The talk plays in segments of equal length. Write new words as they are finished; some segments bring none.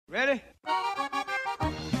Ready?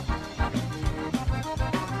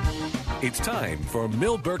 It's time for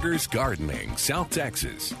Milberger's Gardening, South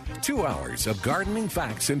Texas. 2 hours of gardening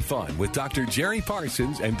facts and fun with Dr. Jerry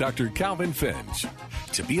Parsons and Dr. Calvin Finch.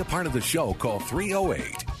 To be a part of the show, call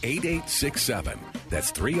 308-8867.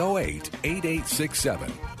 That's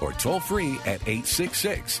 308-8867. Or toll free at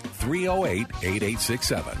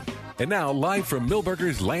 866-308-8867. And now, live from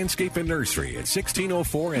Milberger's Landscape and Nursery at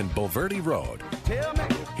 1604 and Bulverde Road.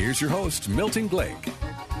 Here's your host, Milton Glueck.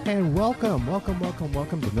 And welcome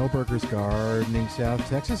to Milberger's Gardening, South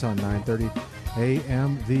Texas on 9:30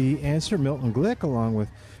 a.m. The Answer. Milton Glueck along with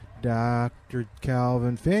Dr.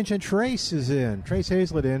 Calvin Finch. And Trace is in. Trace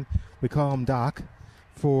Hazlett in. We call him Doc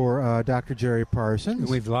for Dr. Jerry Parsons.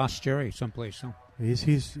 We've lost Jerry someplace. Huh?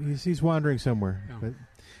 He's wandering somewhere. No. But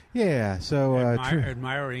yeah, so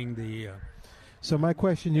admiring the. So my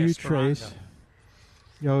question to you, Trace.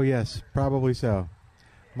 Oh yes, probably so.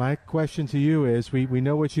 My question to you is: we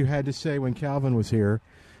know what you had to say when Calvin was here.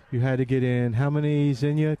 You had to get in how many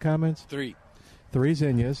zinnia comments? 3. 3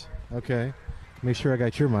 zinnias. Okay, make sure I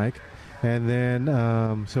got your mic. And then,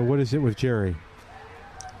 so what is it with Jerry?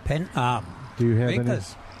 Do you have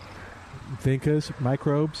Vincas. any Vincas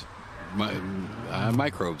microbes?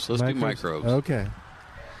 Microbes. Let's do microbes. Okay.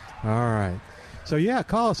 All right. So, yeah,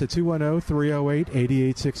 call us at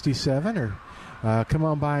 210-308-8867 or come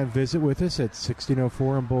on by and visit with us at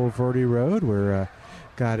 1604 on Bulverde Road. We're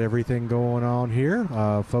got everything going on here.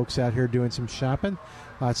 Folks out here doing some shopping.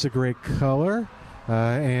 Lots of great color.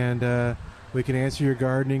 And we can answer your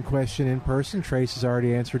gardening question in person. Trace has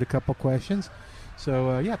already answered a couple questions.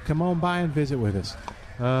 So, yeah, come on by and visit with us.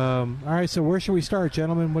 All right, so where should we start,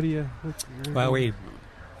 gentlemen? What do you...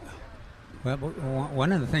 Well,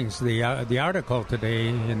 one of the things, the article today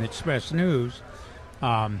in the Express News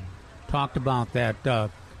talked about that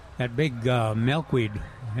big milkweed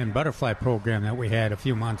and butterfly program that we had a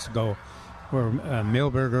few months ago, where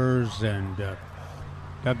Milberger's and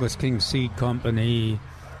Douglas King Seed Company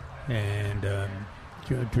and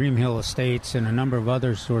Dream Hill Estates and a number of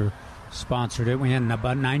others were sponsored it. We had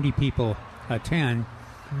about 90 people attend,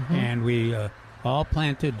 and we all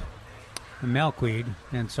planted milkweed,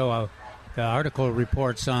 and so the article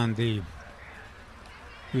reports on the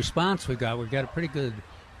response we got. We got a pretty good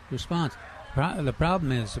response. The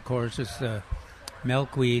problem is, of course, is the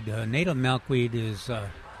milkweed. Native milkweed is a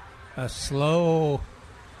slow.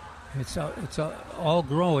 It's all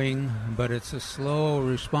growing, but it's a slow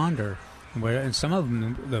responder. And some of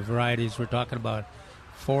them, the varieties we're talking about,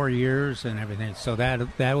 4 years and everything. So that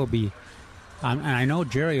will be. And I know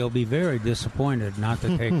Jerry will be very disappointed not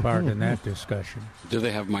to take part in that discussion. Do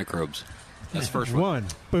they have microbes? That's the first one.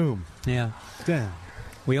 Boom. Yeah. Down.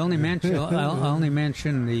 We only mention. I'll only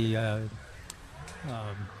mention the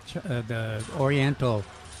Oriental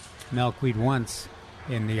milkweed once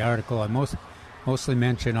in the article. I mostly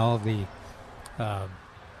mention all of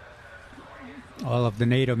the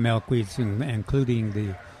native milkweeds, including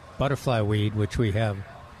the butterfly weed, which we have.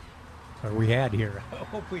 Or we had here.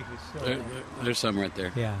 There's some right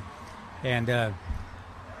there. Yeah. And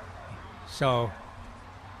so,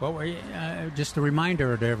 just a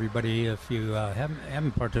reminder to everybody, if you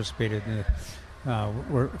haven't participated in it,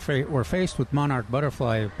 we're faced with monarch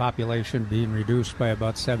butterfly population being reduced by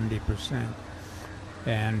about 70%.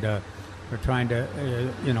 And we're trying to,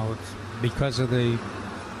 it's because of the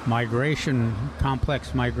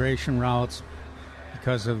complex migration routes,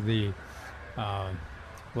 because of the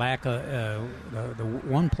lack of the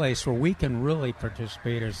one place where we can really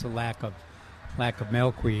participate is the lack of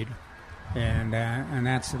milkweed, and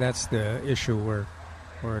that's the issue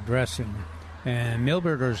we're addressing. And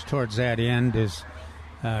Milberger's towards that end is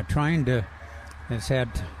has had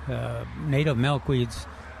native milkweeds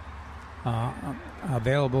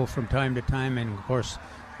available from time to time, and of course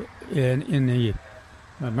in the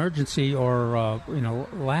emergency or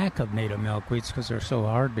lack of native milkweeds because they're so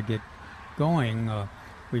hard to get going.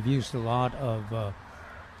 We've used a lot of the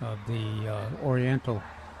Oriental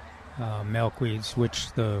milkweeds,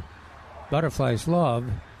 which the butterflies love,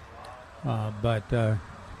 but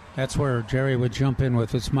that's where Jerry would jump in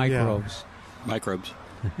with his microbes. Yeah. Microbes.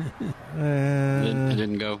 It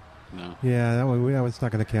didn't go? No. Yeah, that was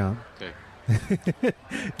not going to count. Okay.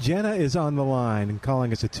 Jenna is on the line and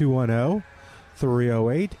calling us at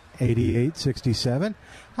 210-308-8867.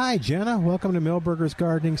 Hi, Jenna. Welcome to Milberger's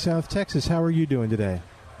Gardening, South Texas. How are you doing today?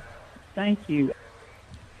 Thank you.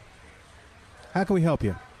 How can we help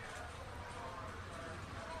you?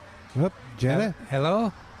 Whoop, Jenna?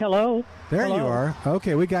 Hello? Hello? There Hello? you are.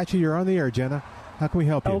 Okay, we got you. You're on the air, Jenna. How can we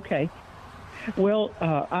help you? Okay. Well,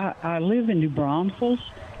 I live in New Braunfels,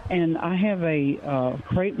 and I have a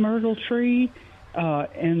crepe myrtle tree,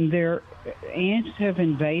 and their ants have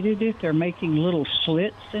invaded it. They're making little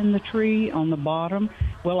slits in the tree on the bottom.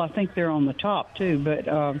 Well, I think they're on the top too, but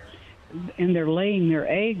and they're laying their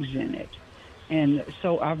eggs in it. And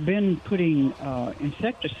so I've been putting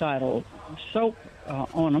insecticidal soap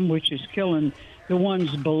on them, which is killing the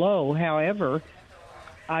ones below. However,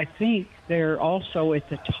 I think they're also at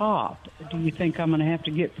the top. Do you think I'm going to have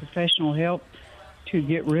to get professional help to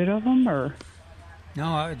get rid of them, or?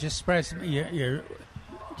 No, it just surprises me. Do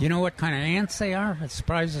you know what kind of ants they are? It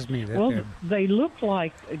surprises me. That they look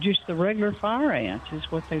like just the regular fire ants is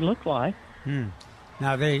what they look like.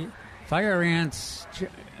 Now, fire ants,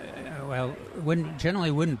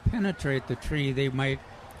 generally wouldn't penetrate the tree. They might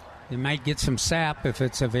get some sap if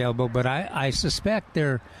it's available, but I suspect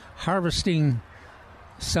they're harvesting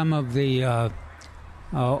some of the of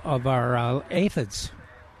our aphids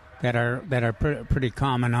that are pretty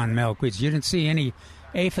common on milkweeds. You didn't see any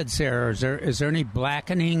aphids there. Is there any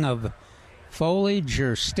blackening of foliage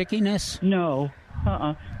or stickiness? No,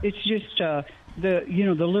 it's just all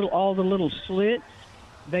the little slits.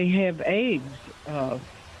 They have eggs,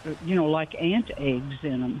 like ant eggs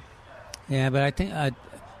in them. Yeah, but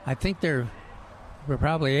I think they're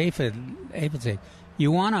probably aphids.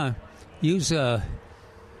 You want to use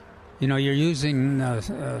you're using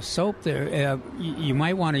soap there. You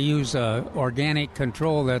might want to use organic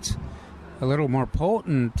control that's a little more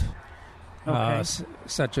potent,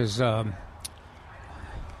 such as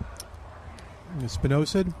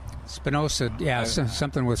spinosad. Spinosad, yeah,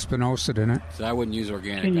 something with spinosad in it. So I wouldn't use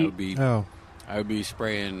organic. I would be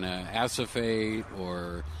spraying acephate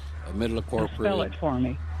or imidacloprid. Spell it for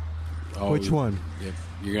me. Oh, which one? Yeah,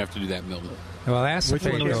 you're gonna have to do that, Milton. Well,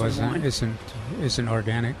 acephate isn't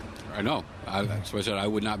organic. I know. That's why I said I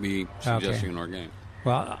would not be suggesting an organic.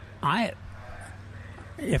 Well,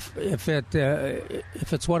 if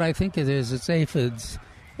it's what I think it is, it's aphids,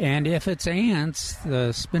 and if it's ants,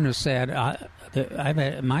 the spinosad. I've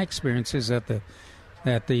had my experience is that the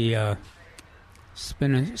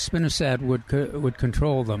spinosad would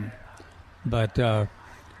control them, but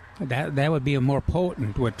that would be a more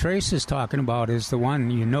potent. What Trace is talking about is the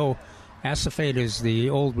one acephate is the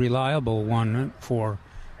old reliable one for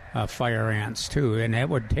fire ants too, and that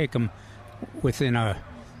would take them within a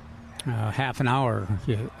half an hour.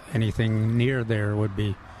 Anything near there would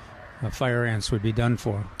be fire ants would be done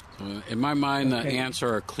for. In my mind, the ants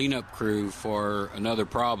are a cleanup crew for another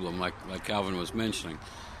problem, like Calvin was mentioning.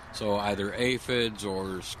 So either aphids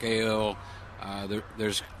or scale.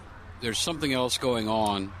 There's something else going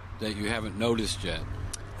on that you haven't noticed yet.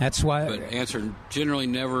 That's why. But ants are generally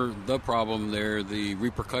never the problem. They're the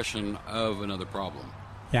repercussion of another problem.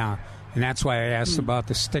 Yeah, and that's why I asked about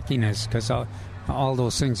the stickiness, because all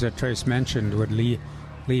those things that Trace mentioned would leave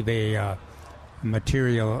a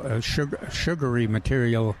sugary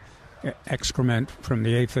material excrement from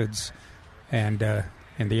the aphids, and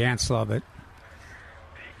the ants love it.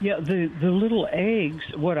 Yeah, the little eggs,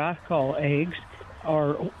 what I call eggs,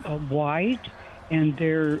 are white, and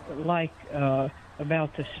they're like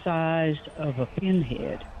about the size of a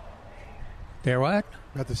pinhead. They're what?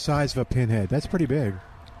 About the size of a pinhead. That's pretty big.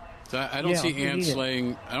 So I don't see ants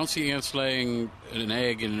laying. I don't see ants laying an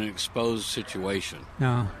egg in an exposed situation.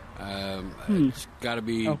 No. It's got to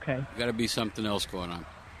be Got to be something else going on.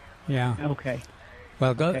 Yeah. Okay.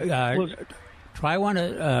 Well, go. Try one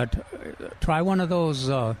of those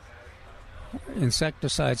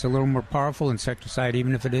insecticides, a little more powerful insecticide,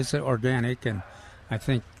 even if it is organic, and I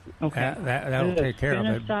think that'll take care of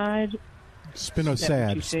it.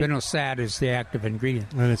 Spinosad. Spinosad is the active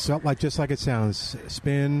ingredient, and it's just like it sounds.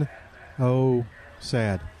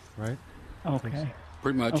 Sad, right? Okay.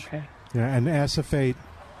 Pretty much. Okay. Yeah, and acephate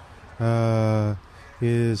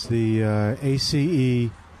is the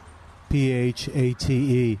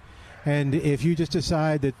ACEPHATE. And if you just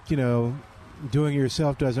decide that, doing it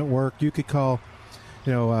yourself doesn't work, you could call,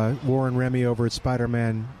 Warren Remy over at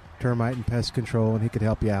Spider-Man Termite and Pest Control, and he could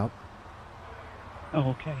help you out. Oh,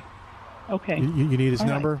 okay. Okay. You need his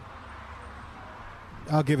number? Right.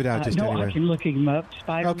 I'll give it out anyway. No, I can look him up.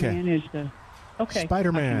 Spider-Man is the... Okay.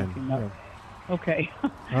 Spider-Man. Yeah. Okay. All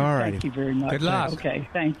right. Thank you very much. Good luck. Okay,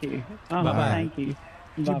 thank you. Bye-bye. Thank you.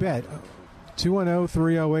 You bet.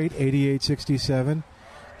 210-308-8867.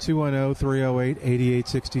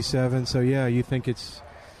 210-308-8867. So yeah, you think it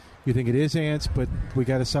is ants, but we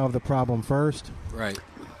got to solve the problem first. Right.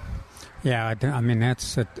 Yeah, I mean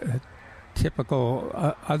that's a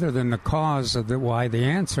typical. Other than the cause of why the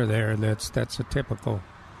ants are there, that's a typical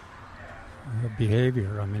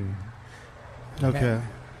behavior. I mean. Okay.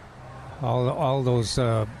 All those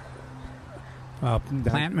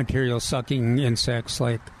plant material sucking insects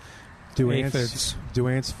like aphids. Do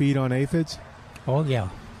ants feed on aphids? Oh, yeah.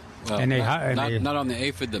 Well, And not on the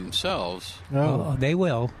aphid themselves. Oh. They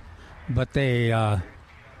will, but they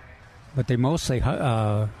mostly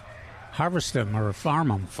harvest them or farm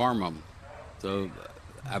them. Farm them. So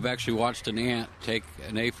I've actually watched an ant take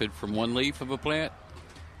an aphid from one leaf of a plant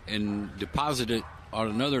and deposit it on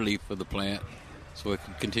another leaf of the plant so it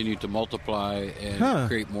can continue to multiply and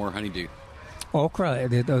create more honeydew. Okra,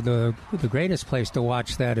 the greatest place to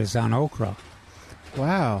watch that is on okra.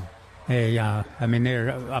 Wow. They're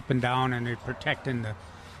up and down and they're protecting the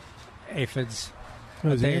aphids.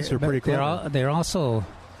 Those ants are pretty cool. They're also,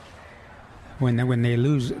 when they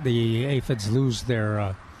lose, the aphids lose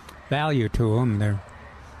their value to them,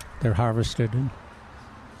 they're harvested and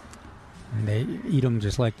they eat them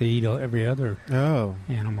just like they eat every other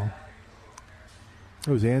animal.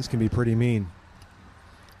 Those ants can be pretty mean.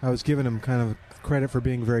 I was giving them kind of credit for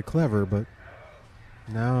being very clever, but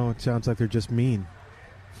now it sounds like they're just mean.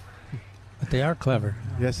 But they are clever.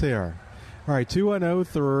 Yes, they are. All right,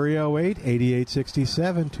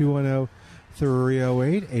 210-308-8867,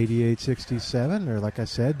 210-308-8867. Or like I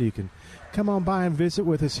said, you can come on by and visit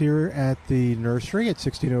with us here at the nursery at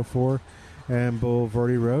 1604 and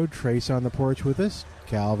Boulevardy Road. Trace on the porch with us,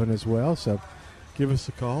 Calvin as well. So give us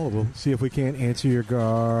a call. We'll see if we can't answer your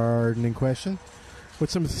gardening question.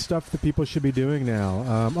 What's some of the stuff that people should be doing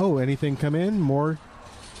now? Anything come in? More?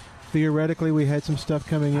 Theoretically, we had some stuff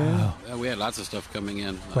coming in. We had lots of stuff coming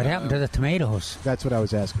in. What happened to the tomatoes? That's what I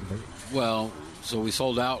was asking. Well, so we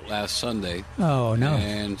sold out last Sunday. Oh, no.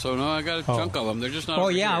 And so, no, I got a chunk of them. They're just not over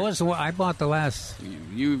here. I bought the last there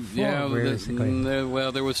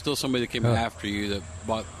was still somebody that came after you that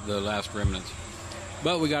bought the last remnants.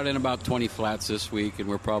 But we got in about 20 flats this week, and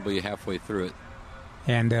we're probably halfway through it.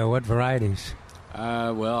 And what varieties?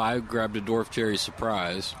 I grabbed a dwarf cherry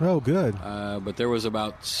surprise. Oh, good. But there was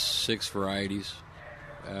about 6 varieties.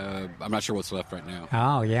 I'm not sure what's left right now.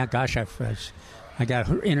 Oh, yeah. Gosh, I got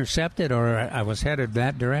intercepted or I was headed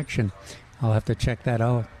that direction. I'll have to check that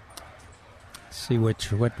out. See what.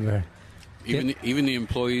 Even the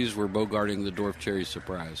employees were bogarting the dwarf cherry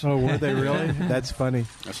surprise. Oh, were they really? That's funny.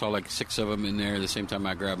 I saw like 6 of them in there at the same time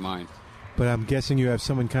I grabbed mine. But I'm guessing you have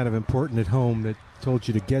someone kind of important at home that told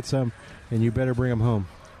you to get some, and you better bring them home.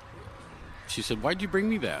 She said, "Why'd you bring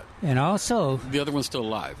me that?" And also, the other one's still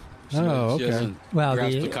alive. She okay. Doesn't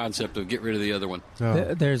grasp the concept of get rid of the other one.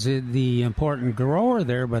 Oh. There's the important grower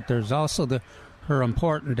there, but there's also her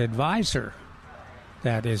important advisor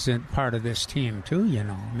that isn't part of this team too.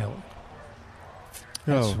 Milton.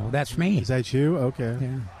 That's me. Is that you? Okay.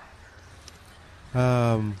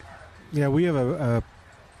 Yeah. We have a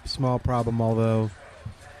small problem, although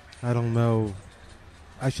I don't know.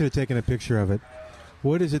 I should have taken a picture of it.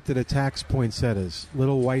 What is it that attacks poinsettias?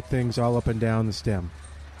 Little white things all up and down the stem.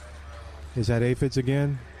 Is that aphids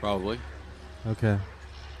again? Probably. Okay.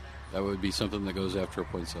 That would be something that goes after a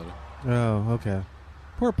poinsettia. Oh, okay.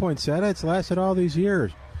 Poor poinsettia. It's lasted all these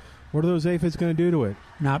years. What are those aphids going to do to it?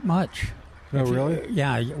 Not much. Oh, really?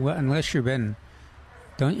 Unless you don't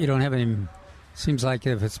have any. Seems like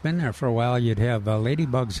if it's been there for a while, you'd have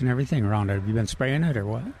ladybugs and everything around it. Have you been spraying it or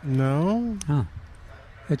what? No. Huh.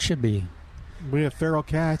 It should be. We have feral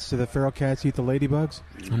cats. Do the feral cats eat the ladybugs?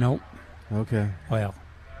 Nope. Okay. Well.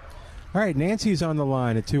 All right. Nancy's on the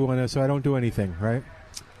line at 210, so I don't do anything, right?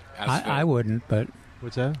 I wouldn't, but.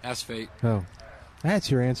 What's that? Ask fate. Oh. That's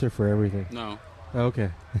your answer for everything. No.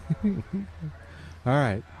 Okay. All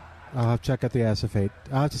right. I'll have to check out the acephate.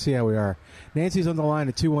 I'll have to see how we are. Nancy's on the line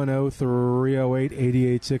at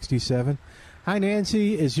 210-308-8867. Hi,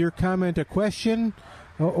 Nancy. Is your comment a question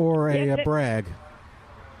or a brag?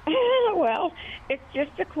 Well, it's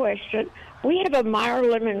just a question. We have a Meyer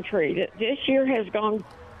lemon tree that this year has gone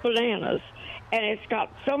bananas, and it's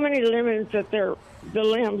got so many lemons that the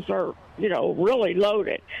limbs are, really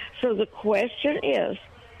loaded. So the question is,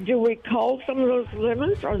 do we cull some of those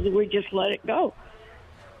lemons, or do we just let it go?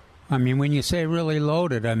 I mean, when you say really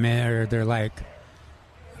loaded, they're like...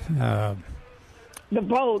 the limbs are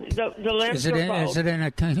bowed. Is it in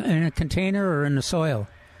a container or in the soil?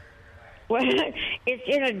 Well, it's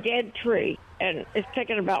in a dead tree, and it's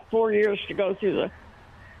taken about 4 years to go through the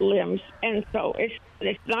limbs, and so it's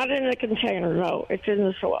not in a container. No, it's in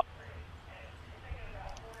the soil.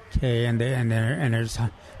 Okay, and there's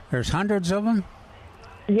hundreds of them.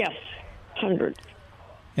 Yes, hundreds.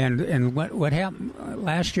 And what happened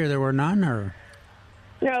last year? There were none, or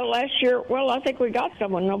no? Last year, I think we got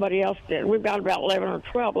some when nobody else did. We've got about 11 or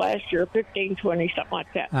 12 last year, 15, 20, something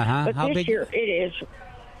like that. Uh-huh. But How this big? year it is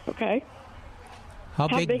okay. How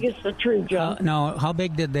big is the tree, Joe? How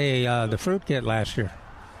big did the fruit get last year?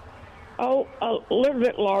 Oh, a little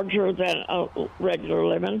bit larger than a regular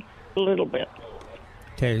lemon, a little bit.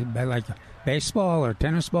 Okay, like baseball or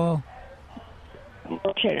tennis ball?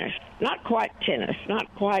 Or tennis. Not quite tennis.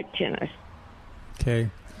 Okay.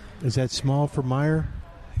 Is that small for Meyer?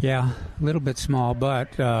 Yeah, a little bit small,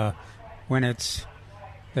 but when it's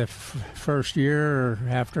the first year or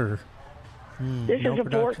after... This is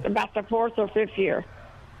about the fourth or fifth year.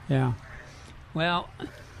 Yeah. Well,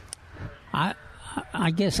 I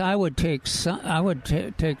guess I would take some. I would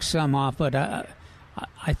take some off, but I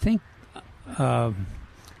think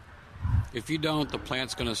if you don't, the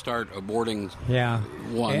plant's going to start aborting. Yeah.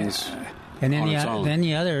 Ones. And then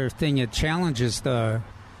the other thing, it challenges the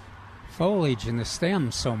foliage in the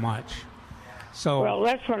stems so much. So, well,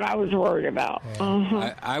 that's what I was worried about. Yeah.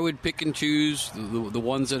 Uh-huh. I would pick and choose the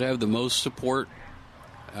ones that have the most support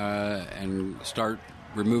and start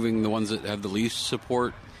removing the ones that have the least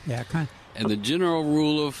support. Yeah, kind of. And the general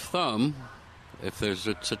rule of thumb, if there's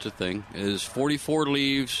such a thing, is 44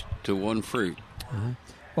 leaves to one fruit. Uh-huh.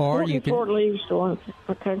 Or 44 leaves to one.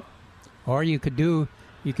 Okay. Or you could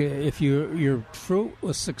if your fruit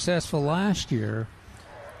was successful last year,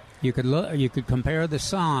 you could compare the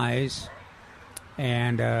size.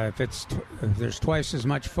 And if there's twice as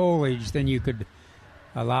much foliage, then you could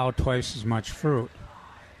allow twice as much fruit.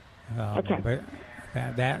 Okay. But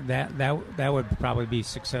that would probably be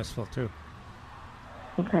successful too.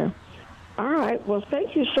 Okay. All right. Well,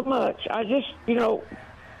 thank you so much. I just,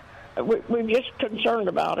 we're just concerned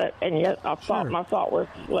about it, and yet my thought was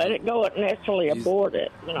let it go and necessarily abort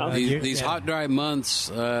it. These hot, dry months,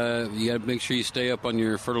 you got to make sure you stay up on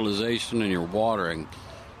your fertilization and your watering.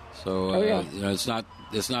 So it's not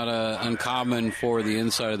uncommon for the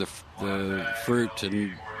inside of the fruit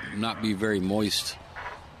to not be very moist,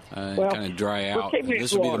 kind of dry out.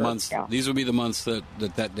 These would be the months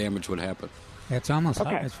that damage would happen. It's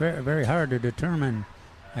it's very, very hard to determine,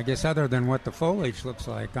 I guess, other than what the foliage looks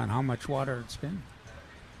like on how much water it's been.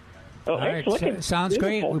 Oh, all right, sounds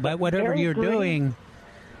great. But whatever you're doing,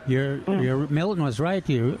 your Milton was right.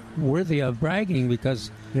 You're worthy of bragging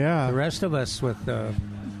because the rest of us with the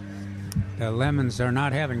lemons are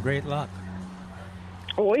not having great luck.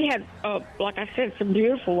 Well, we had, like I said, some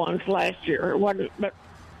beautiful ones last year. It wasn't, but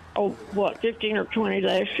 15 or 20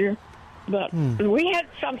 last year. But we had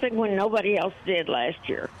something when nobody else did last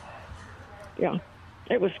year. Yeah,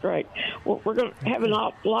 it was great. Well, we're going to have a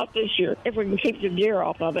lot this year if we can keep the deer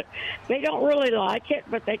off of it. They don't really like it,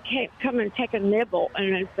 but they can't come and take a nibble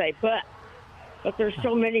and then say, but there's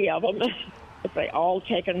so many of them. If they all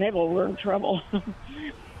take a nibble, we're in trouble.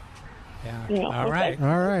 Yeah. All right.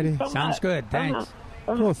 All righty. Sounds good. Thanks.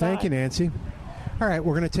 Well, thank you, Nancy. All right,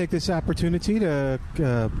 we're going to take this opportunity to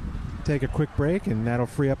take a quick break, and that'll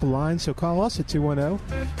free up a line. So call us at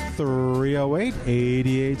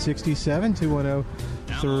 210-308-8867,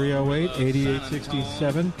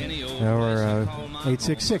 210-308-8867, or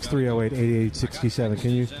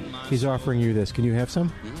 866-308-8867. He's offering you this. Can you have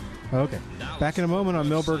some? Okay. Back in a moment on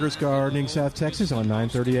Milberger's Gardening, South Texas on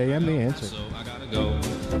 9:30 a.m. The Answer. So I gotta go.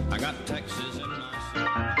 I got Texas in my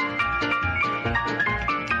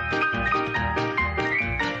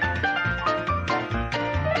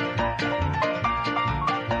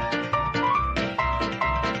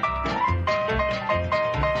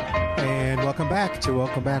Welcome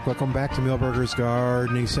back to Milberger's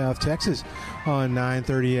Gardening, South Texas on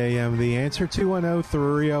 9:30 a.m. The Answer,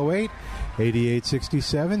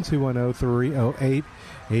 210-308-8867,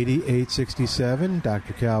 210-308-8867.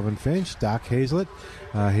 Dr. Calvin Finch, Doc Hazlett,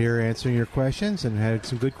 here answering your questions, and had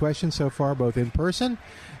some good questions so far, both in person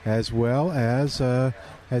as well as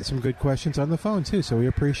had some good questions on the phone, too, so we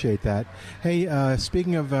appreciate that. Hey,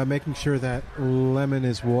 speaking of making sure that lemon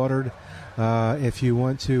is watered, if you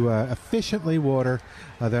want to efficiently water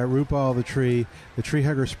that root ball of the Tree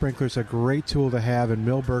Hugger Sprinkler is a great tool to have, and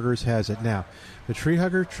Milberger's has it. Now, the Tree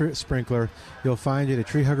Hugger Sprinkler, you'll find it at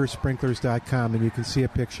treehuggersprinklers.com, and you can see a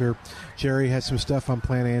picture. Jerry has some stuff on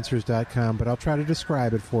plantanswers.com, but I'll try to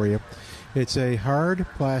describe it for you. It's a hard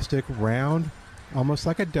plastic, round, almost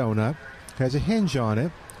like a donut, has a hinge on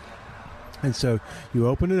it, and so you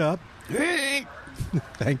open it up.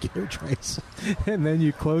 Thank you, Trace. And then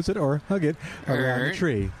you close it or hug it around the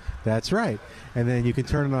tree. That's right. And then you can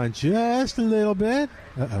turn it on just a little bit.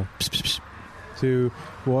 To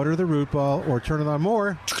water the root ball, or turn it on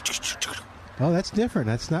more. Oh, that's different.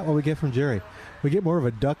 That's not what we get from Jerry. We get more of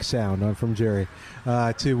a duck sound from Jerry.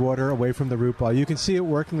 To water away from the root ball. You can see it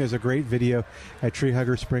working. There's a great video at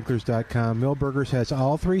treehuggersprinklers.com. Milberger's has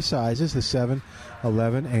all three sizes, the 7,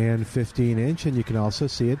 11, and 15-inch, and you can also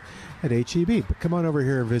see it at H-E-B. But come on over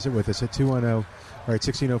here and visit with us at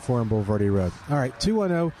 1604 on Boulevardy Road. All right,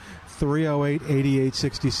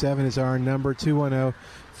 210-308-8867 is our number,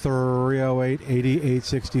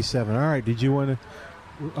 210-308-8867. All right, did you want to...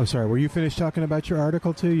 I'm sorry, were you finished talking about your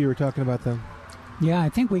article, too? You were talking about them? Yeah, I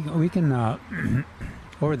think we can,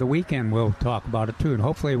 over the weekend, we'll talk about it, too, and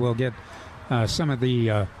hopefully we'll get some of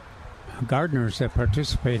the gardeners that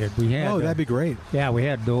participated. We had, that'd be great. Yeah, we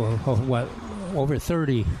had, over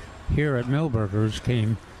 30 here at Milberger's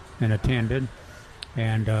came and attended,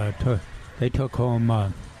 and they took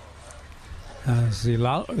home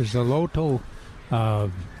Zoloto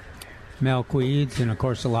milkweeds, and, of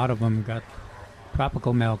course, a lot of them got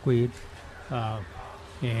tropical milkweed,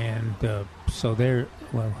 and so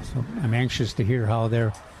I'm anxious to hear how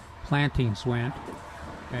their plantings went,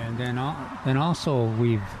 and then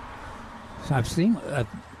also I've seen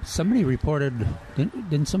somebody reported.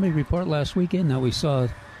 Didn't somebody report last weekend that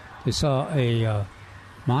they saw a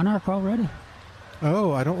monarch already?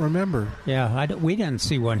 Oh, I don't remember. Yeah, we didn't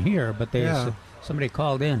see one here, but somebody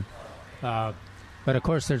called in. But of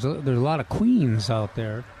course, there's a lot of queens out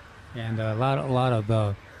there. And a lot of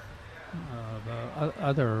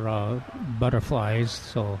other butterflies,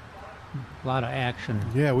 so a lot of action.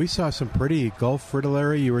 Yeah, we saw some pretty Gulf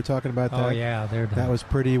fritillary. You were talking about that. Oh yeah, that was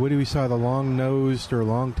pretty. What did we saw? The long-nosed or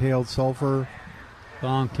long-tailed sulfur.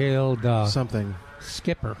 Long-tailed something.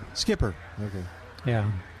 Skipper. Okay. Yeah,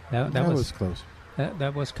 that was close.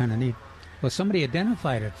 That was kind of neat. Well, somebody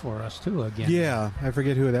identified it for us too again. Yeah, I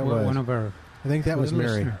forget who that was. One of our. I think that was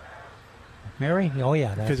Mary. Listener. Mary? Oh,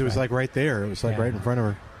 yeah. Because it was like right there. It was like right in front of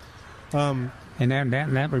her. And we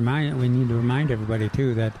need to remind everybody,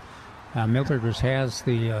 too, that Milberger's has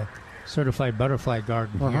the certified butterfly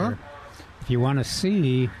garden here. If you want to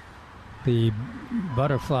see the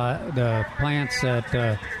plants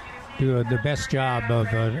that do the best job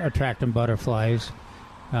of attracting butterflies,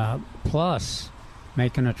 plus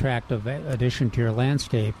make an attractive addition to your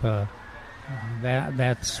landscape,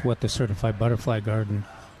 that's what the certified butterfly garden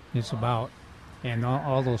is about. And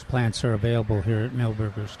all those plants are available here at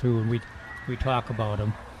Milberger's, too, and we talk about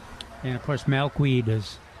them. And, of course, milkweed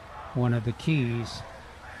is one of the keys.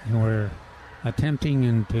 And we're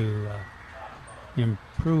attempting to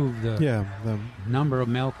improve the number of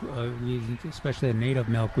especially the native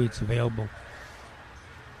milkweeds available.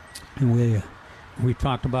 And we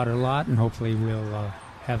talked about it a lot, and hopefully we'll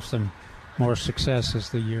have some more success as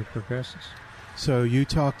the year progresses. So you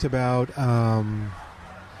talked about...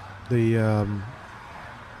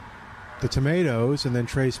 the tomatoes, and then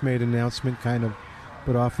Trace made an announcement kind of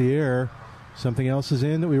put off the air. Something else is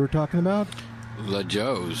in that we were talking about? La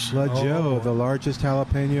Joe's. La Joe, the largest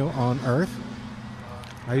jalapeno on earth.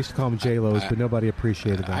 I used to call them J-Lo's, but nobody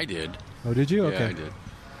appreciated that. I did. Oh, did you? Yeah, okay. I did.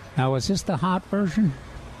 Now, is this the hot version?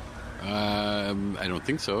 I don't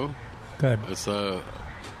think so. Good. It's all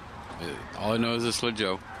I know is it's La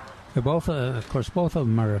Joe. Both, of course, both of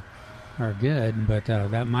them are good, but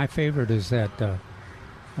my favorite is that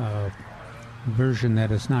version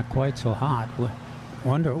that is not quite so hot.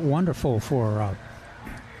 Wonderful for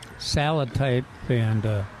salad type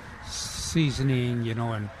and seasoning,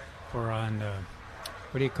 and for on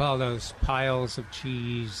what do you call those piles of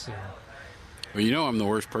cheese? Well, I'm the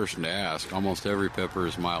worst person to ask. Almost every pepper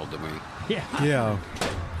is mild to me. Yeah.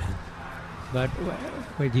 But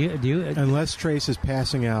wait, do you? Unless Trace is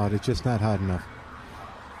passing out, it's just not hot enough.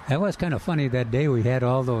 That was kind of funny that day. We had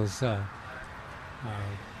all those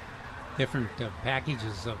different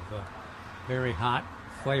packages of very hot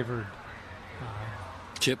flavored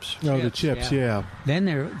chips. No, the chips, yeah. Then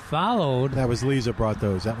there followed... That was Lisa brought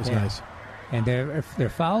those. That was nice. And there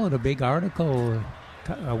followed a big article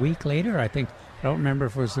a week later, I think. I don't remember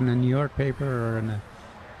if it was in the New York paper or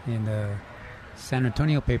in the San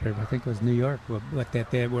Antonio paper. I think it was New York, but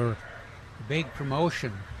that they were a big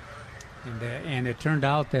promotion. And it turned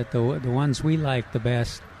out that the ones we liked the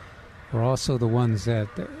best were also the ones that,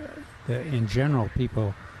 in general,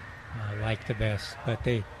 people liked the best. But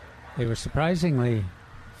they were surprisingly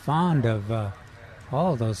fond of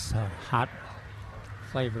all those hot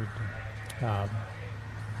flavored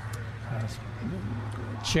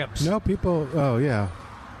chips. No, people... Oh, yeah.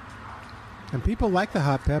 And people like the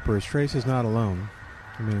hot peppers. Trace is not alone.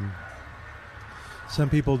 I mean, some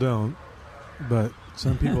people don't, but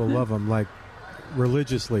some people love them, like,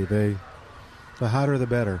 religiously. The hotter, the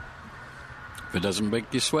better. If it doesn't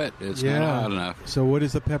make you sweat, it's not hot enough. So what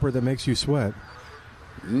is the pepper that makes you sweat?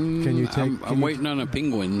 Can you take? I'm waiting on a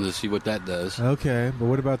penguin to see what that does. Okay, but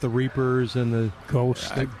what about the reapers and the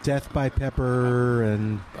ghosts? The death by pepper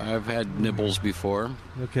and. I've had nibbles before.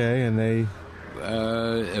 Okay, and they.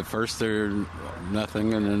 At first they're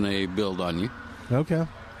nothing, and then they build on you. Okay.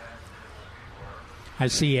 I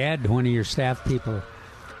see Ed, one of your staff people,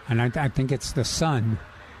 and I think it's the sun.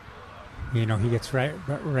 You know, he gets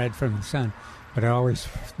red from the sun. But I always,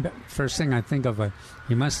 first thing I think of,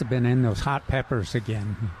 he must have been in those hot peppers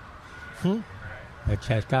again.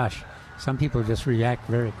 But gosh, some people just react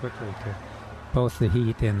very quickly to both the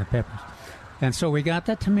heat and the peppers. And so we got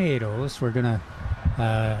the tomatoes. We're going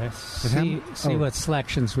to see what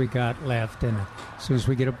selections we got left. And as soon as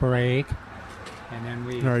we get a break, and then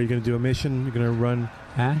we... Are you going to do a mission? You're going to run...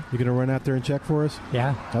 Huh? You're going to run out there and check for us?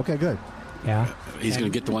 Yeah. Okay, good. Yeah. He's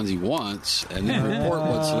going to get the ones he wants and then report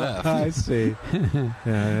what's left. I see. Yeah,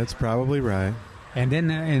 that's probably right. And then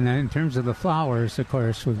in terms of the flowers, of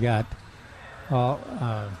course, we've got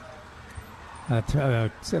at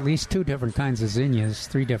least 2 different kinds of zinnias,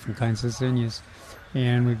 3 different kinds of zinnias.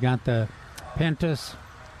 And we've got the pentas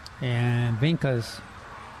and vincas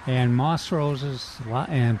and moss roses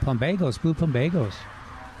and plumbagos, blue plumbagos.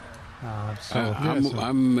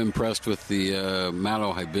 I'm impressed with the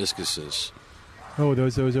mallow hibiscuses. Oh,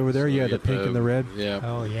 those over there? Yeah, the pink and the red? Yeah.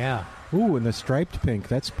 Oh, yeah. Ooh, and the striped pink.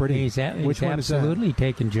 That's pretty. He's Which one absolutely is that?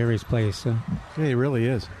 taking Jerry's place. Yeah, he really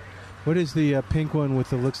is. What is the pink one with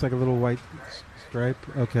the looks like a little white stripe?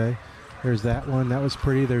 Okay. There's that one. That was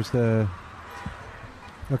pretty. There's the...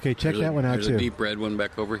 Okay, check that one out, too. There's a deep red one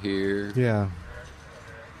back over here. Yeah.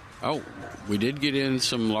 Oh, we did get in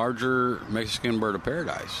some larger Mexican bird of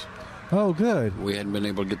paradise. Oh, good. We hadn't been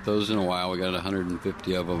able to get those in a while. We got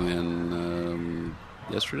 150 of them in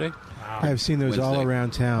yesterday. Wow. I've seen those all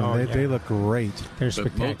around town. They look great. They're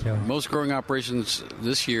spectacular. Most growing operations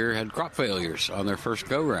this year had crop failures on their first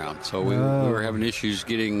go-round, so we were having issues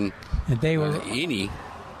getting any.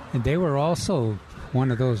 And they were also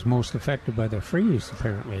one of those most affected by the freeze,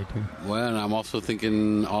 apparently, too. Well, and I'm also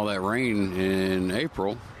thinking all that rain in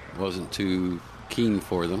April wasn't too keen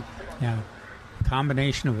for them. Yeah.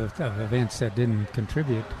 Combination of events that didn't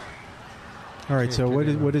contribute. All right, so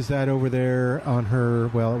what is that over there on her?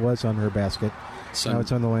 Well, it was on her basket. Now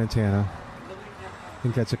it's on the lantana. I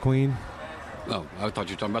think that's a queen. Oh, I thought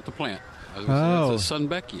you were talking about the plant. I was gonna say, that's a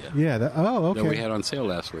Sunbeckia. Yeah. Okay. That we had on sale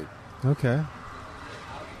last week. Okay.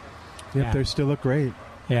 Yep, they still look great.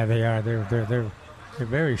 Yeah, they are. They're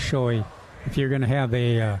very showy. If you're going to have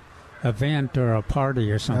a event or a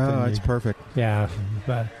party or something, it's perfect. Yeah,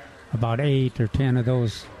 but about 8 or 10 of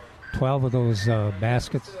those, 12 of those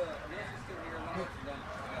baskets.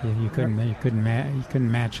 You couldn't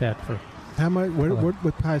match that for. How much?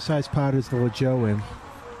 What pie size pot is the LaJoe in?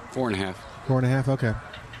 4.5. 4.5. Okay.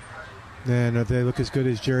 And they look as good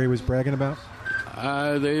as Jerry was bragging about.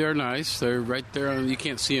 They are nice. They're right there. You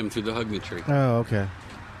can't see them through the huggy tree. Oh, okay.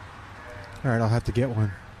 All right, I'll have to get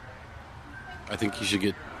one. I think you should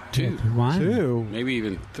get 2. Two? Maybe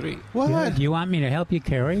even 3. What? Do you want me to help you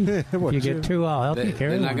carry? If you get 2, I'll help you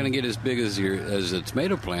carry. They're not going to get as big as a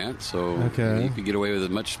tomato plant, so you could get away with a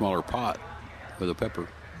much smaller pot with a pepper.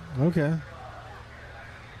 Okay.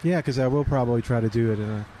 Yeah, because I will probably try to do it in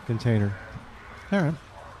a container. All right.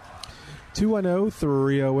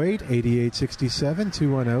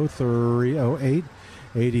 210-308-8867,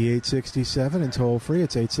 210-308-8867, and toll free,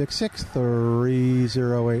 it's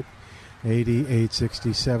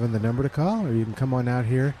 866-308-8867, the number to call, or you can come on out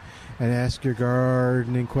here and ask your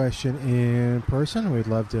gardening question in person. We'd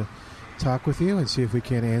love to talk with you and see if we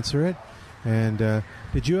can answer it. And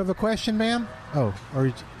did you have a question, ma'am? Oh,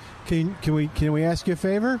 or can we ask you a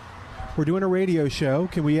favor? We're doing a radio show.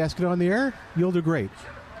 Can we ask it on the air? You'll do great.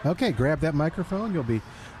 Okay, grab that microphone. You'll be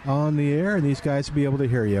on the air, and these guys will be able to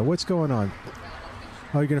hear you. What's going on?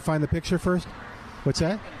 Oh, you're going to find the picture first? What's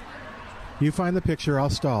that? You find the picture, I'll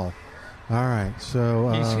stall. All right, so...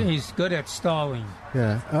 he's good at stalling.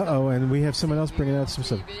 Yeah. Uh-oh, and we have someone else bringing out some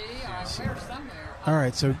stuff. All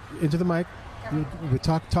right, so into the mic. We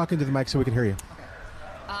talk into the mic so we can hear you.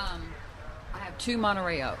 I have 2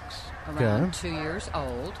 Monterey Oaks, around 2 years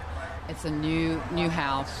old. It's a new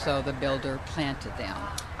house, so the builder planted them.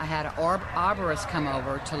 I had an arborist come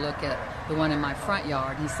over to look at the one in my front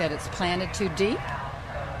yard. He said it's planted too deep.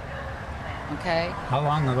 Okay. How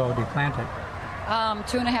long ago did you plant it?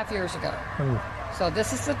 2.5 years ago. Ooh. So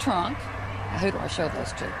this is the trunk. Who do I show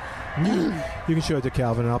this to? You can show it to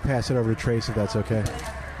Calvin, and I'll pass it over to Trace if that's okay.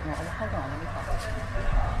 Well, hold on, let me pop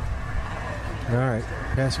it. All right,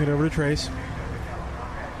 passing it over to Trace.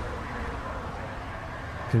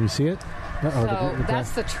 Can you see it? So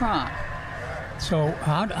that's the trunk. So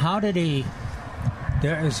how did he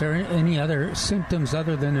Is there any other symptoms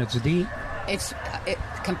other than it's deep?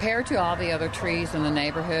 Compared to all the other trees in the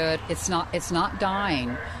neighborhood, it's not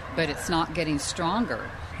dying, but it's not getting stronger.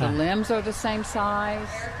 The limbs are the same size,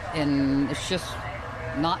 and it's just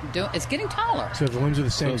not doing. It's getting taller. So the limbs are the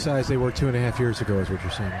same size they were 2.5 years ago, is what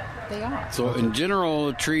you're saying? They are. So in general,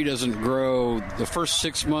 a tree doesn't grow the first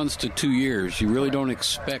 6 months to 2 years. You really don't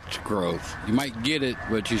expect growth. You might get it,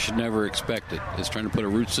 but you should never expect it. It's trying to put a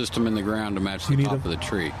root system in the ground to match the top of the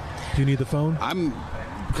tree. Do you need the phone? I'm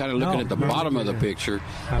kind of looking at the bottom of the picture.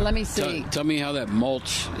 Let me see. Tell me how that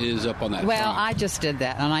mulch is up on that Well, trunk. I just did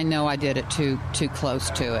that, and I know I did it too close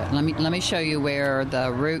to it. Let me show you where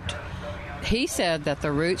the root. He said that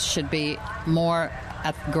the roots should be more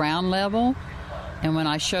at ground level, and when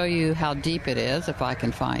I show you how deep it is, if I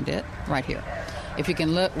can find it, right here. If you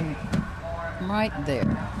can look right there.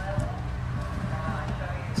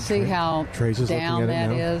 See how down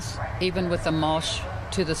that is, even with the mulch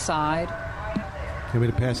to the side? You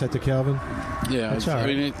want me to pass that to Calvin? Yeah, That's all right.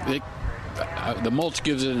 I mean, the mulch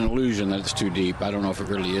gives it an illusion that it's too deep. I don't know if it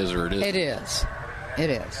really is or it isn't. It is. It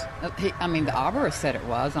is. The arborist said it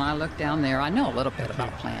was, and I looked down there. I know a little bit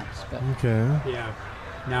about plants. But. Okay. Yeah.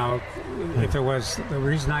 Now, if it was, the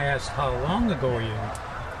reason I asked how long ago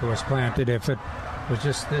it was planted, if it was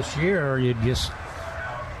just this year, you'd just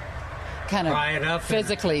kind of pry it up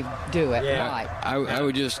physically do it, right. I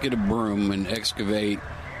would just get a broom and excavate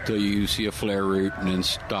till you see a flare root and then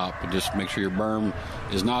stop and just make sure your berm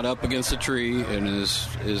is not up against the tree and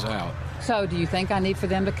is out. So do you think I need for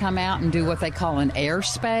them to come out and do what they call an air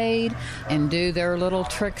spade and do their little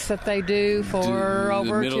tricks that they do for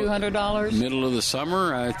over $200? Middle of the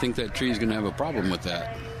summer, I think that tree is going to have a problem with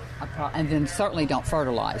that. And then certainly don't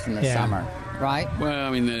fertilize in the summer, right? Well,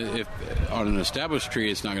 I mean, if on an established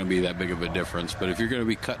tree, it's not going to be that big of a difference. But if you're going to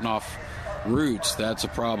be cutting off roots, that's a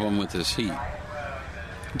problem with this heat.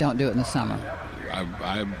 Don't do it in the summer.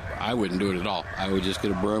 I wouldn't do it at all. I would just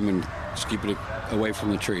get a broom and just keep it away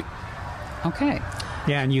from the tree. Okay.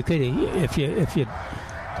 Yeah, and you could, if it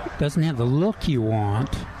doesn't have the look you want,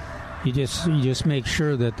 you just make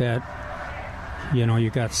sure that you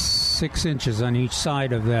got 6 inches on each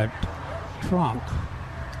side of that trunk,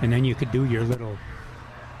 and then you could do your little.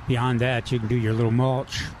 Beyond that, you can do your little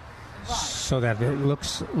mulch, so that it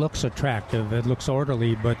looks attractive. It looks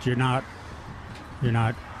orderly, but you're not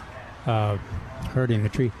hurting the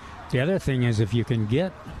tree. The other thing is, if you can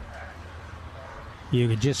get. You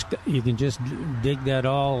can just dig that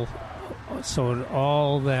all, so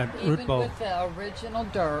all that root ball. Even with the original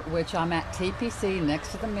dirt, which I'm at TPC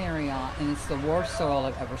next to the Marriott, and it's the worst soil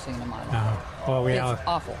I've ever seen in my life. It's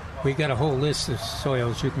awful. We got a whole list of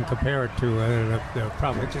soils you can compare it to. They're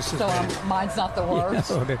probably just as bad. Mine's not the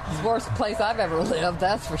worst. Yeah, it's the worst place I've ever lived,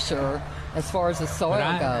 that's for sure, as far as the soil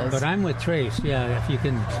goes. But I'm with Trace. Yeah, if you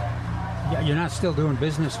can, you're not still doing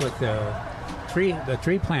business with the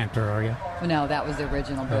tree planter, are you? No, that was the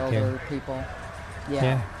original builder people.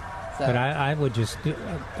 Yeah. So. But I would just do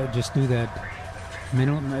that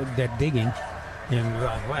minimum, that digging, and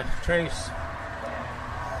let Trace.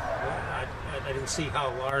 I didn't see how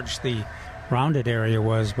large the rounded area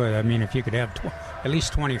was, but I mean, if you could have at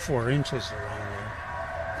least 24 inches around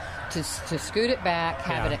there. To scoot it back,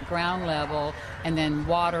 have it at ground level, and then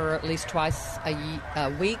water at least twice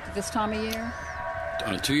a week this time of year.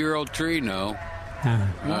 On a 2-year-old tree, no.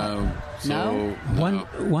 No?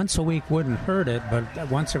 Once a week wouldn't hurt it, but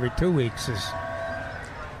once every 2 weeks is.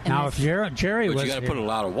 And now, if Jerry but was, you got to put a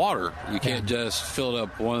lot of water. You can't just fill it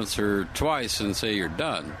up once or twice and say you're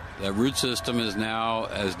done. That root system is now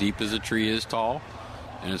as deep as the tree is tall,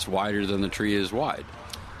 and it's wider than the tree is wide.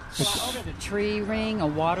 So I ordered a tree ring, a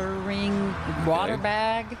water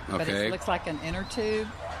bag, but it looks like an inner tube,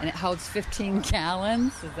 and it holds 15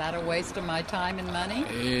 gallons. Is that a waste of my time and money?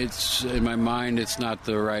 It's, in my mind, it's not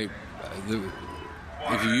the right.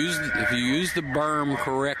 If you use the berm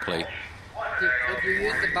correctly. If you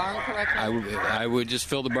use the berm correctly? I would just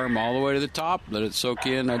fill the berm all the way to the top, let it soak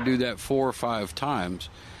in. I do that 4 or 5 times.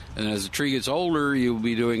 And as the tree gets older, you'll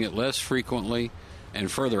be doing it less frequently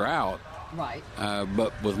and further out. Right.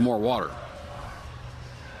 But with more water.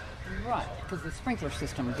 Right, because the sprinkler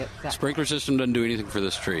system gets that. Sprinkler system doesn't do anything for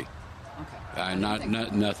this tree. Okay. Nothing.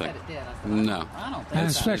 It did. No. I don't think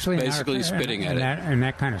especially it's basically spitting at it. And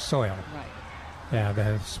that kind of soil. Right. Yeah,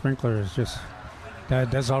 the sprinkler is just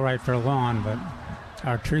does all right for a lawn, but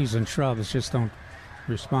our trees and shrubs just don't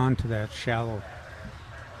respond to that shallow.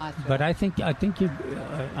 But I think you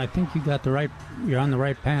got the right. You're on the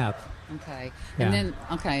right path. Okay. Yeah.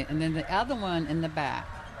 And then the other one in the back,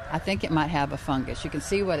 I think it might have a fungus. You can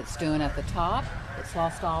see what it's doing at the top. It's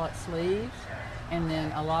lost all its leaves. And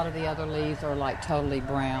then a lot of the other leaves are like totally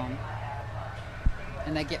brown.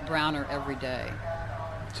 And they get browner every day.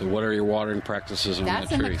 So what are your watering practices on that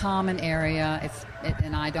tree? That's in the common area,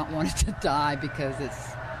 and I don't want it to die because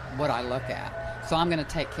it's what I look at. So I'm going to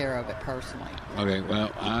take care of it personally. Okay, well,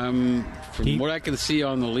 from what I can see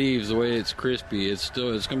on the leaves, the way it's crispy, it's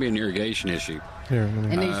going to be an irrigation issue. Here,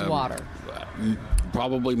 it needs water.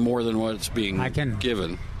 Probably more than what's being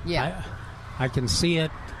given. Yeah. I can see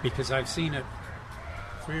it because I've seen it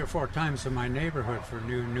 3 or 4 times in my neighborhood for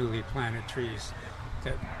newly planted trees.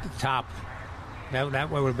 The top,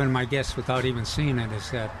 that would have been my guess without even seeing it,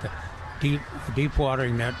 is that deep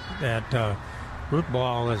watering that root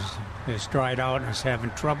ball is dried out and is having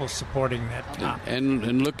trouble supporting that top.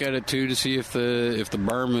 And look at it too to see if the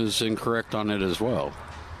berm is incorrect on it as well.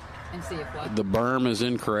 And see if what? The berm is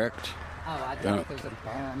incorrect. Oh, I don't know if there's a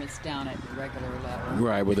berm. It's down at the regular level.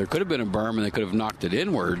 Right, well, there could have been a berm, and they could have knocked it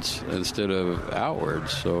inwards instead of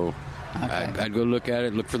outwards. So okay. I'd go look at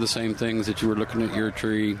it, look for the same things that you were looking at your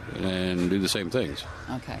tree, and do the same things.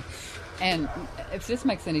 Okay. And if this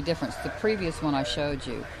makes any difference, the previous one I showed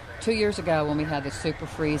you, 2 years ago when we had the super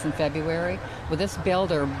freeze in February, well, this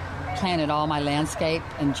builder planted all my landscape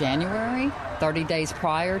in January, 30 days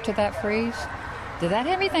prior to that freeze. Did that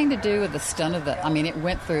have anything to do with the stunt of it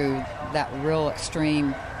went through that real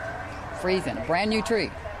extreme freezing, a brand new tree.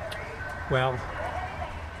 Well,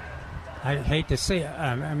 I hate to say,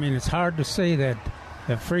 it's hard to say that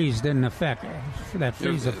the freeze didn't affect, that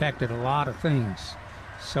freeze affected a lot of things.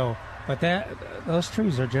 So, but those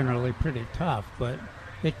trees are generally pretty tough, but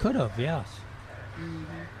it could have, yes.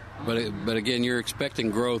 Mm-hmm. But again, you're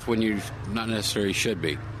expecting growth when you not necessarily should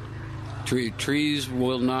be. Trees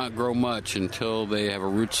will not grow much until they have a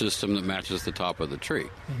root system that matches the top of the tree.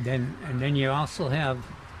 And then you also have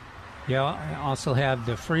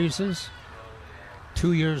the freezes,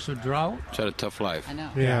 2 years of drought. It's had a tough life. I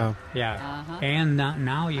know. Yeah. Uh-huh. And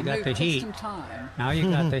now you got the heat. Now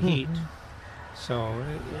you got the heat. So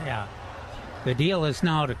yeah, the deal is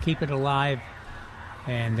now to keep it alive,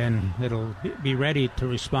 and then it'll be ready to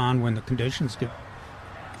respond when the conditions get.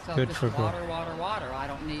 So good just for water. I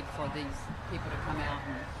don't need for these people to come out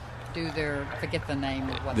and do their, forget the name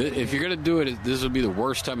of what if you're going to do it, this will be the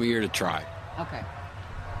worst time of year to try. Okay.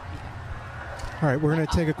 All right, we're going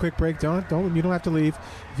to take a quick break. You don't have to leave.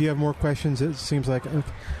 If you have more questions, it seems like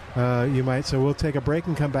you might. So we'll take a break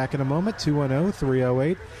and come back in a moment.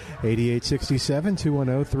 210-308-8867,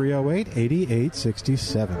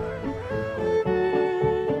 210-308-8867.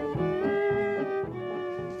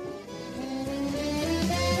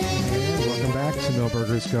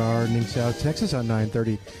 Milberger's Gardening, South Texas on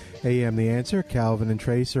 9:30 a.m. The Answer. Calvin and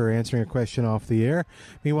Trace are answering a question off the air.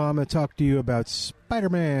 Meanwhile, I'm going to talk to you about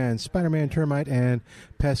Spider-Man termite and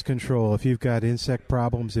pest control. If you've got insect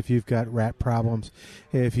problems, if you've got rat problems,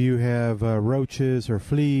 if you have roaches or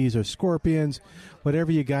fleas or scorpions,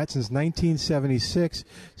 whatever you got, since 1976,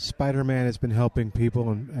 Spider-Man has been helping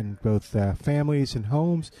people in both families and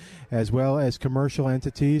homes as well as commercial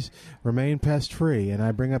entities remain pest-free. And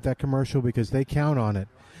I bring up that commercial because they count on it.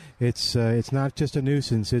 It's not just a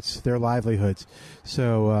nuisance; it's their livelihoods.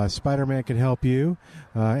 So Spider-Man can help you,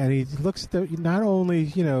 and he looks not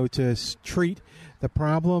only to treat the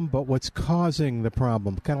problem, but what's causing the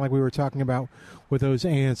problem. Kind of like we were talking about with those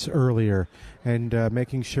ants earlier, and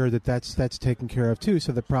making sure that's taken care of too,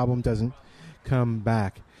 so the problem doesn't come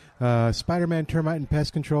back. Spider-Man Termite and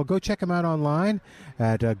Pest Control. Go check them out online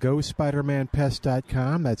at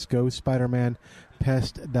GoSpidermanPest.com. That's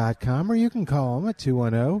GoSpidermanPest.com, or you can call them at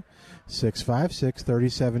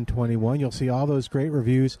 210-656-3721. You'll see all those great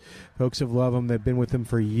reviews. Folks have loved them. They've been with them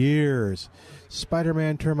for years.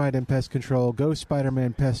 Spider-Man Termite and Pest Control.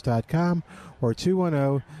 GoSpidermanPest.com or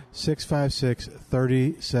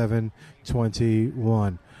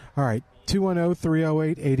 210-656-3721. All right.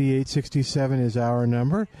 210-308-8867 is our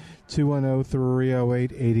number,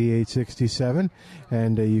 210-308-8867.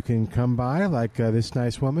 And you can come by like this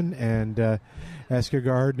nice woman and ask your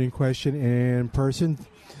gardening question in person.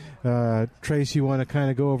 Trace, you want to kind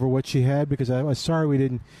of go over what she had? Because I was sorry we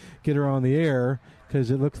didn't get her on the air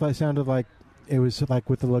because it sounded like it was like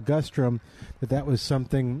with the ligustrum that was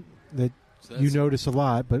something that you notice a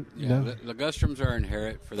lot. But yeah, ligustrums are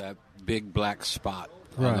inherent for that big black spot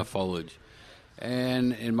on the foliage.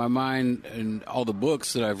 And in my mind, in all the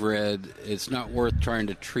books that I've read, it's not worth trying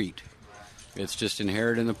to treat. It's just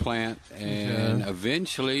inherent in the plant, and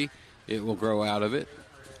eventually it will grow out of it.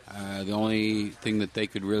 The only thing that they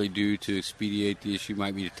could really do to expedite the issue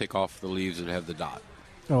might be to take off the leaves that have the dot.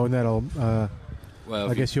 Oh, and that'll, I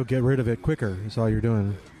guess you'll get rid of it quicker, is all you're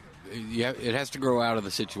doing. Yeah, it has to grow out of the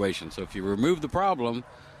situation. So if you remove the problem,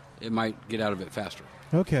 it might get out of it faster.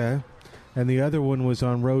 Okay. And the other one was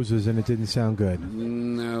on roses, and it didn't sound good.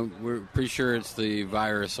 No, we're pretty sure it's the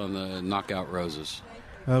virus on the knockout roses.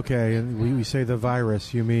 Okay, and we say the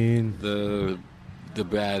virus. You mean the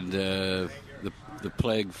bad the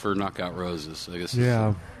plague for knockout roses, I guess.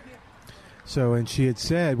 Yeah. So, and she had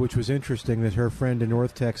said, which was interesting, that her friend in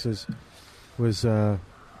North Texas was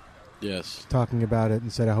yes talking about it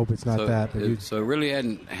and said, "I hope it's not that." But so it really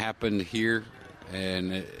hadn't happened here,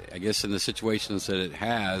 and I guess in the situations that it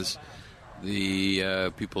has,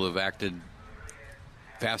 the people have acted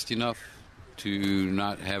fast enough to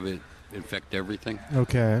not have it infect everything.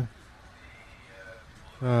 Okay.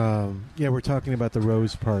 Yeah, we're talking about the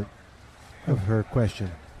rose part of her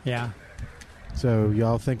question. Yeah. So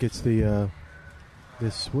y'all think it's the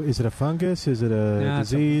this? Is it a fungus? Is it a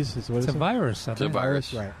disease? It's a virus. It's a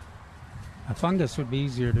virus, right? A fungus would be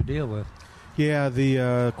easier to deal with. Yeah.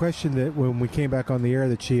 The question that when we came back on the air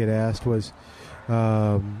that she had asked was,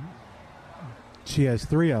 she has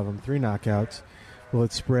 3 of them, 3 knockouts. Will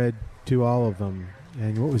it spread to all of them?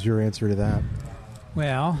 And what was your answer to that?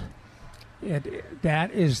 Well,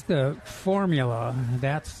 that is the formula.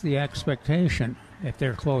 That's the expectation if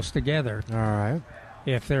they're close together. All right.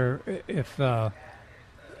 If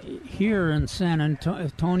here in San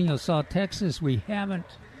Antonio, South Texas, we haven't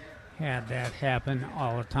had that happen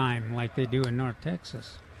all the time like they do in North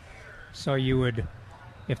Texas. So you would,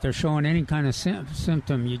 if they're showing any kind of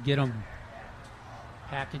symptom, you'd get them,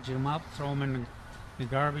 package them up, throw them in the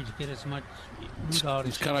garbage, get as much root out as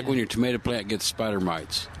It's kind of like when your tomato plant gets spider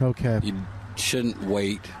mites. Okay. You shouldn't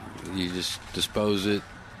wait. You just dispose it,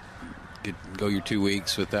 go your 2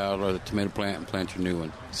 weeks without the tomato plant and plant your new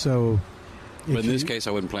one. So, but in this case,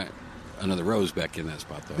 I wouldn't plant another rose back in that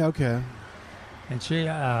spot, though. Okay. And she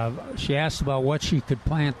asked about what she could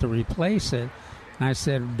plant to replace it. And I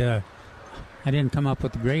said, I didn't come up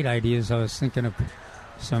with the great ideas. I was thinking of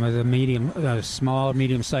some of the small,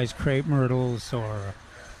 medium-sized crepe myrtles or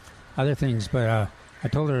other things. But I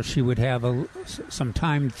told her she would have some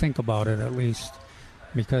time to think about it at least,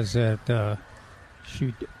 because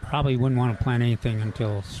she probably wouldn't want to plant anything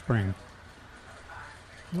until spring.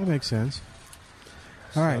 That makes sense.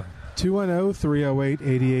 All right.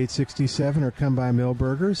 210-308-8867 or come by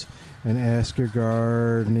Millburgers and ask your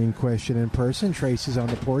gardening question in person. Tracy's on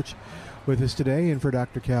the porch with us today, in for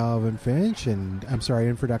Dr. Calvin Finch, and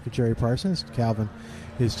in for Dr. Jerry Parsons. Calvin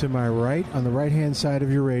is to my right. On the right-hand side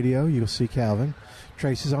of your radio, you'll see Calvin.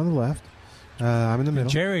 Tracy's on the left. I'm in the middle.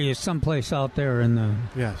 Jerry is someplace out there in the...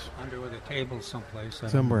 Yes. Under the table someplace.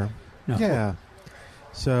 Somewhere. No. Yeah.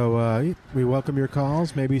 So we welcome your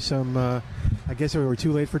calls. Maybe some, I guess we were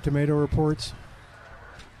too late for tomato reports.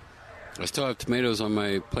 I still have tomatoes on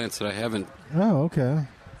my plants that I haven't. Oh, okay.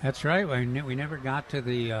 That's right. We never got to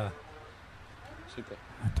the...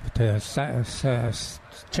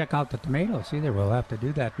 check out the tomatoes either. We'll have to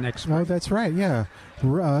do that next week. Oh, that's right, yeah.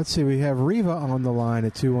 Let's see. We have Reva on the line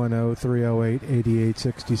at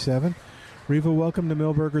 210-308-8867. Reva, welcome to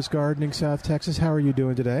Millburgers Gardening, South Texas. How are you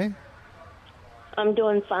doing today? I'm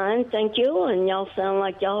doing fine, thank you, and y'all sound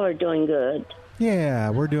like y'all are doing good. Yeah,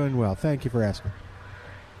 we're doing well. Thank you for asking.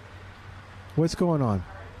 What's going on?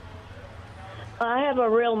 I have a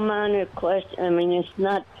real minor question. I mean, it's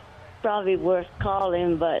not probably worth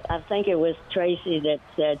calling, but I think it was Tracy that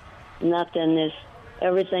said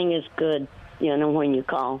everything is good, when you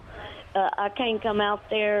call. I can't come out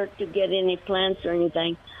there to get any plants or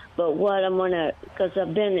anything, but what I'm going to, because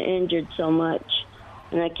I've been injured so much,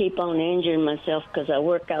 and I keep on injuring myself because I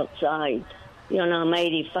work outside. I'm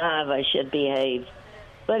 85. I should behave.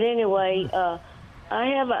 But anyway, I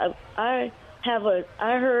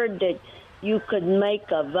heard that you could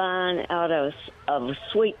make a vine out of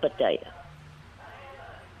sweet potato.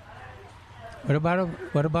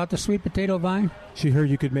 What about the sweet potato vine? She heard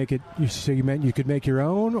you could make it. So you meant you could make your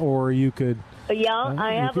own, or you could? Yeah,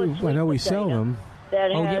 I have a sweet I know we potato sell them.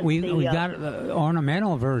 We got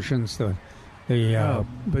ornamental versions.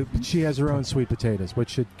 But she has her own sweet potatoes.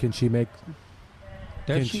 Can she make?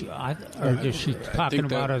 Does she? Or is she talking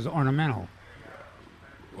about as ornamental?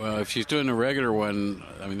 Well, if she's doing a regular one,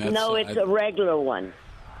 No, it's a regular one.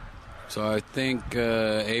 So I think March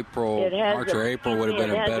or April would have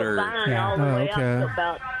been a better. It has a vine all the way up to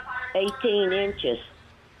about 18 inches.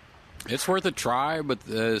 It's worth a try, but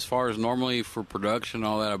as far as normally for production and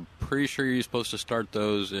all that, I'm pretty sure you're supposed to start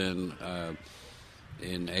those in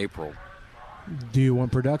April. Do you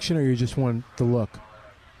want production, or you just want the look?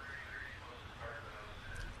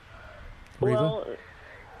 Reva? Well,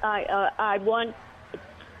 I want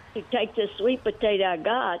to take the sweet potato I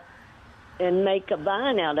got and make a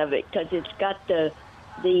vine out of it, because it's got the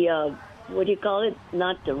what do you call it?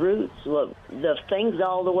 Not the roots, well, the things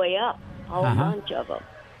all the way up, a whole bunch of them.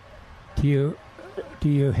 Do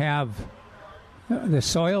you have the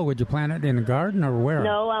soil? Would you plant it in the garden or where?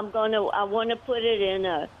 No, I want to put it in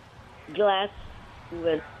a glass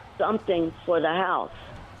with something for the house.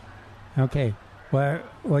 Okay.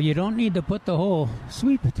 Well, you don't need to put the whole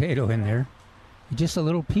sweet potato in there. Just a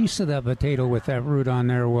little piece of that potato with that root on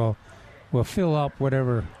there will fill up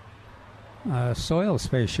whatever soil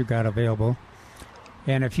space you got available.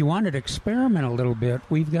 And if you wanted to experiment a little bit,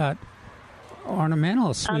 we've got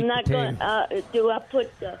ornamental sweet I'm not potato. going. Do I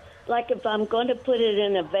put like if I'm going to put it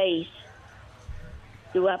in a vase?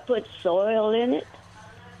 Do I put soil in it?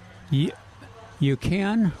 You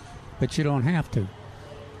can, but you don't have to.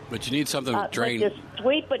 But you need something to drain. But the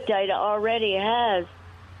sweet potato already has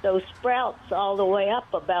those sprouts all the way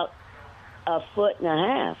up about 1.5 feet,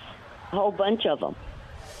 a whole bunch of them.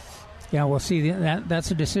 Yeah, well, see,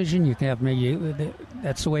 that's a decision you can have. Maybe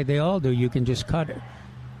that's the way they all do. You can just cut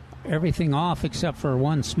everything off except for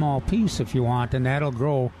one small piece if you want, and that'll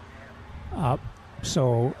grow up.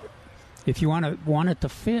 So if you want it to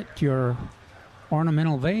fit your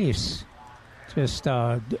ornamental vase, just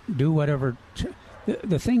do whatever.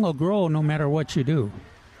 The thing will grow no matter what you do.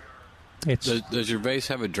 Does your vase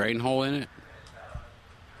have a drain hole in it?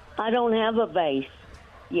 I don't have a vase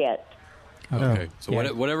yet. Okay, so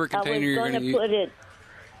whatever container you're going to use. I was going to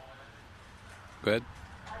put it. Go ahead.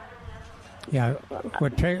 Yeah,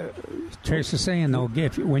 what Trace is saying though,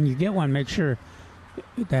 when you get one, make sure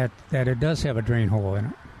that it does have a drain hole in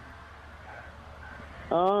it.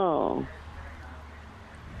 Oh.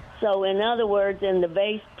 So in other words, in the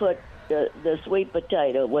vase, put the sweet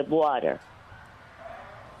potato with water.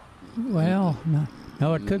 Well,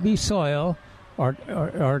 no, it could be soil, or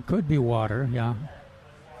it could be water. Yeah.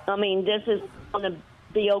 I mean, this is going to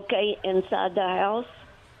be okay inside the house?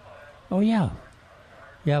 Oh, yeah.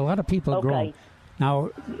 Yeah, a lot of people grow. Now,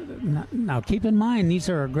 keep in mind, these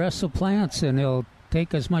are aggressive plants, and they'll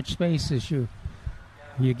take as much space as you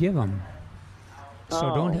give them.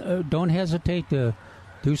 So don't hesitate to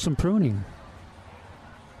do some pruning.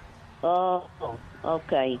 Oh,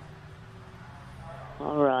 okay.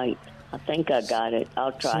 All right. I think I got it.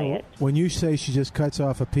 I'll try it. When you say she just cuts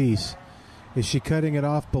off a piece, is she cutting it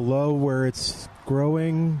off below where it's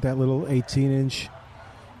growing, that little 18-inch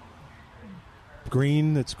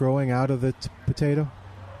green that's growing out of the potato?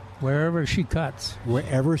 Wherever she cuts.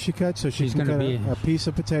 Wherever she cuts? So she's going to cut a piece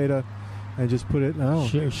of potato and just put it... Oh.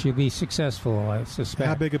 She'll be successful, I suspect.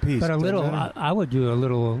 How big a piece? But a little... I would do a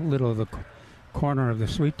little of the corner of the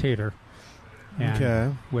sweet tater.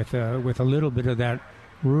 And with a little bit of that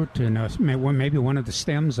root and maybe one of the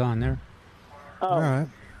stems on there. Oh. All right.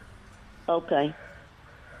 Okay.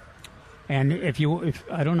 And if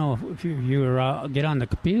I don't know if you get on the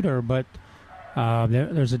computer, but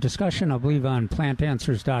there's a discussion, I believe, on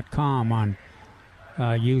plantanswers.com on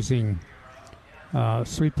using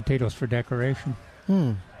sweet potatoes for decoration.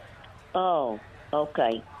 Oh,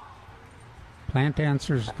 okay.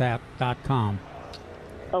 Plantanswers.com.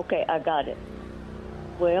 Okay, I got it.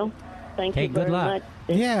 Well, thank you very much.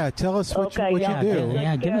 Yeah, tell us what you do.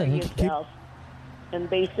 Yeah, give it yourself and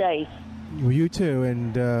be safe. Well, you too.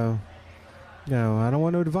 And I don't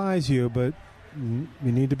want to advise you, but you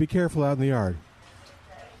need to be careful out in the yard.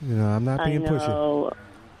 I'm not being pushy.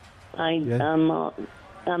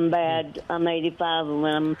 I'm bad. I'm 85, and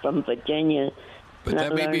I'm from Virginia. But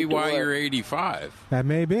that may be why you're 85. That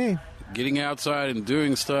may be. Getting outside and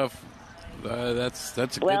doing stuff. That's a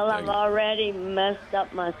good thing. Well, I've already messed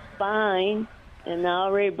up my spine, and I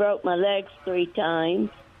already broke my legs 3 times.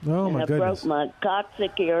 Oh, my goodness. I broke my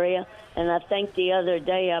coccyx area, and I think the other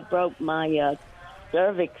day I broke my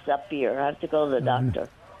cervix up here. I have to go to the doctor.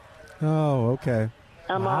 Oh, okay.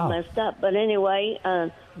 I'm all messed up. But anyway,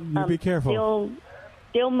 you be careful.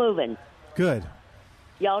 Still moving. Good.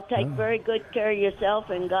 Y'all take very good care of yourself,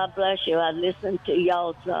 and God bless you. I listen to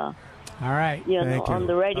y'all's... all right. On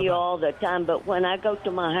the radio all the time. But when I go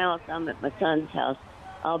to my house, I'm at my son's house.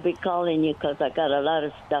 I'll be calling you because I got a lot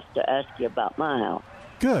of stuff to ask you about my house.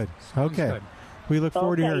 Good. Okay. Good. We look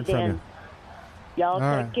forward to hearing from you. Y'all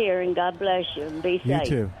take care, and God bless you, and be safe. You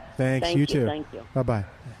too. Thanks. Thank you too. Thank you. Bye-bye.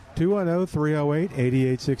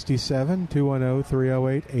 210-308-8867.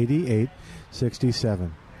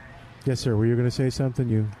 210-308-8867. Yes, sir. Were you going to say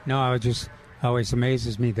something? No, always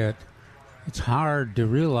amazes me that it's hard to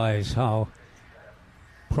realize how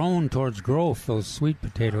prone towards growth those sweet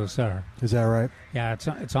potatoes are. Is that right? Yeah,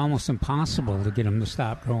 it's almost impossible to get them to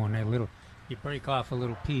stop growing. You break off a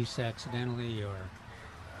little piece accidentally, or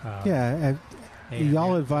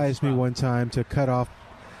y'all advised me one time to cut off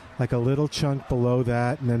like a little chunk below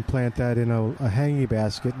that and then plant that in a hanging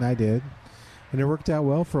basket, and I did. And it worked out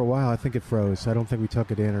well for a while. I think it froze. I don't think we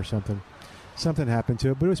took it in or something. Something happened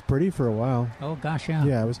to it, but it was pretty for a while. Oh, gosh, yeah.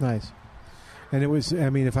 Yeah, it was nice. And it was, I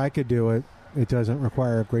mean, if I could do it, it doesn't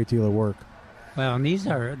require a great deal of work. Well, and these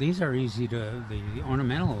are easy to, the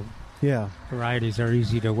ornamental varieties are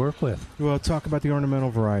easy to work with. Well, talk about the ornamental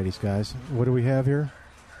varieties, guys. What do we have here?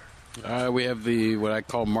 We have what I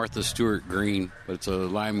call Martha Stewart green, but it's a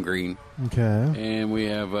lime green. Okay. And we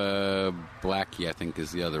have Blackie, I think,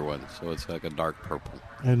 is the other one. So it's like a dark purple.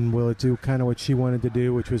 And will it do kind of what she wanted to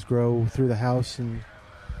do, which was grow through the house? And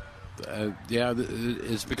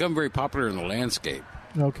it's become very popular in the landscape.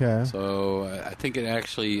 Okay. So I think it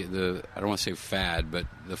actually, I don't want to say fad, but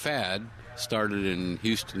the fad started in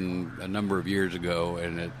Houston a number of years ago,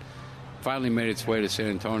 and it finally made its way to San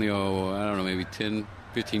Antonio, I don't know, maybe 10,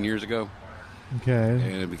 15 years ago. Okay.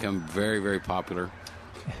 And it became very, very popular.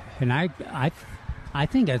 And I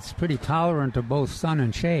think it's pretty tolerant of both sun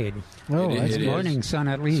and shade. Oh, it's morning sun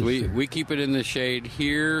at least. So we keep it in the shade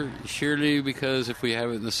here, surely because if we have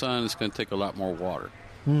it in the sun, it's going to take a lot more water.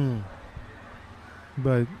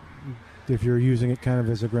 But if you're using it kind of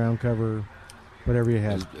as a ground cover, whatever you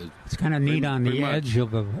have. It's kind of neat on the edge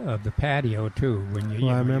of the patio, too.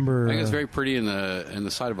 I remember... I think it's very pretty in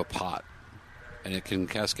the side of a pot. And it can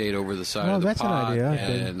cascade over the side of the that's pot. An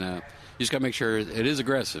idea. And you just got to make sure it is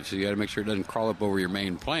aggressive. So you got to make sure it doesn't crawl up over your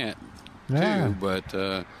main plant, too. But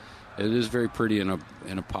it is very pretty in a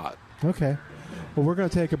pot. Okay. Well, we're going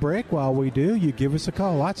to take a break. While we do, you give us a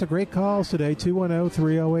call. Lots of great calls today,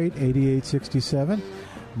 210-308-8867.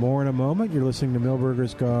 More in a moment. You're listening to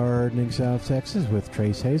Milberger's Gardening South Texas with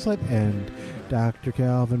Trace Hazlett and Dr.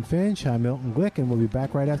 Calvin Finch. I'm Milton Glueck, and we'll be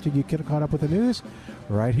back right after you get caught up with the news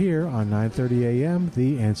right here on 9:30 a.m.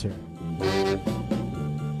 The Answer.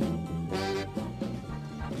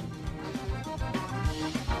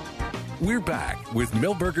 We're back with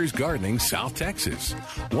Milberger's Gardening South Texas.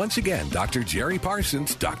 Once again, Dr. Jerry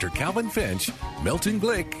Parsons, Dr. Calvin Finch, Milton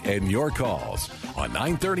Glueck, and your calls on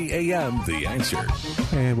 9:30 a.m. The Answer.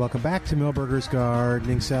 And welcome back to Milberger's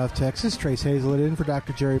Gardening South Texas. Trace Hazlett in for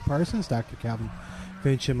Dr. Jerry Parsons, Dr. Calvin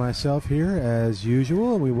Finch, and myself here as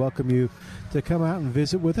usual. We welcome you to come out and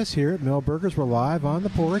visit with us here at Milberger's. We're live on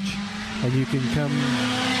the porch, and you can come.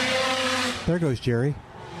 There goes Jerry.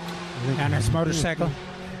 On his motorcycle.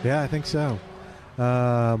 Yeah, I think so.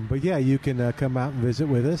 But yeah, you can come out and visit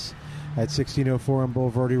with us at 1604 on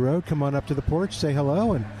Boulevardy Road. Come on up to the porch, say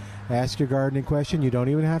hello, and ask your gardening question. You don't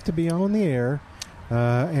even have to be on the air.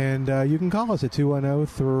 And you can call us at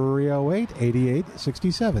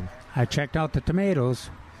 210-308-8867. I checked out the tomatoes.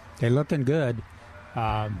 They're looking good.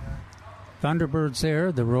 Thunderbird's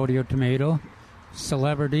there, the rodeo tomato.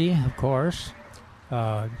 Celebrity, of course.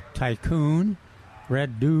 Tycoon.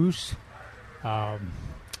 Red Deuce.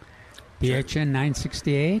 BHN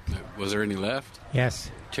 968. Was there any left?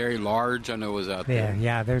 Yes. Cherry Large, I know, was out there.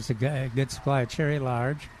 Yeah, there's a good supply of Cherry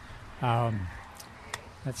Large.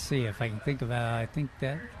 Let's see if I can think of that. I think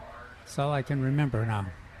that's all I can remember now.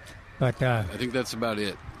 But I think that's about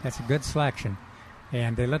it. That's a good selection,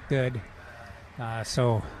 and they look good.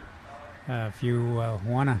 So if you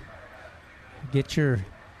want to get your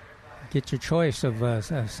choice of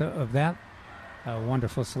that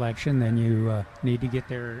wonderful selection, then you need to get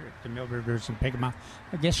there to Milberger's and pick them out.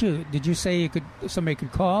 I guess did you say somebody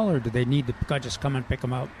could call, or do they need to just come and pick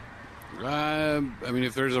them up? I mean,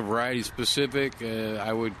 if there's a variety specific,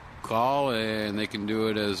 I would call, and they can do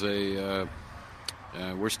it as a.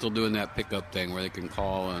 We're still doing that pickup thing where they can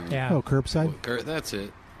call and curbside. That's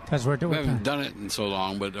it. Because we haven't done it in so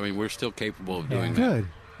long, but I mean, we're still capable of doing that. Good.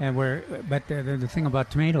 And but the thing about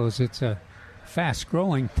tomatoes, it's a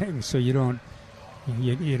fast-growing thing, so you don't.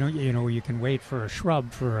 You can wait for a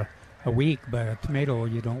shrub for a week, but a tomato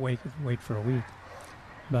you don't wait for a week.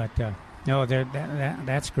 But no,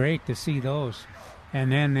 that's great to see those.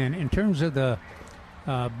 And then in terms of the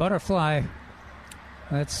butterfly,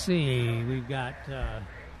 let's see, we've got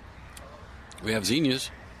we have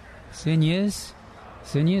zinnias. Zinnias,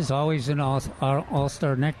 always an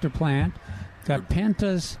all-star nectar plant. Got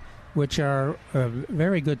pentas, which are a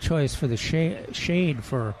very good choice for the shade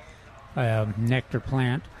for nectar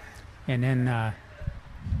plant, and then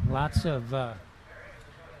lots of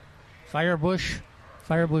firebush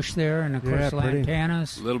there, and of course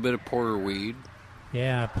lantanas. A little bit of porterweed.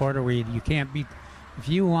 Yeah, porterweed. You can't beat if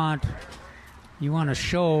you want to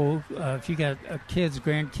show if you got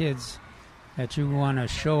grandkids that you want to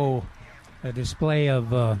show a display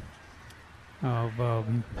of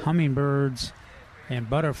hummingbirds and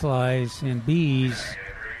butterflies and bees.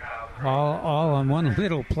 All on one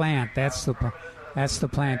little plant. That's the that's the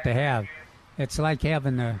plant to have. It's like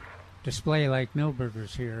having a display like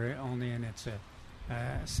Milberger's here, only in it's a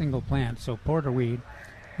single plant. So porterweed,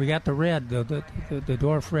 we got the red, the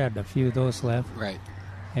dwarf red, a few of those left. Right.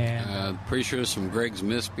 And pretty sure there's some Greg's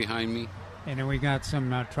Mist behind me. And then we got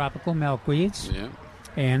some tropical milkweeds. Yeah.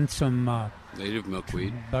 And some native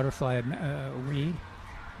milkweed, butterfly weed.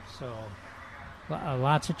 So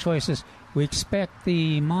lots of choices. We expect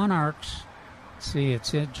the monarchs. See,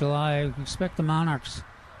 it's in July. We expect the monarchs.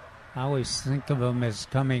 I always think of them as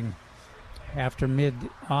coming after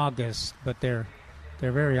mid-August, but they're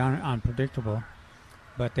very unpredictable.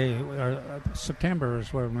 But September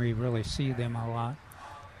is when we really see them a lot.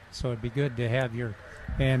 So it'd be good to have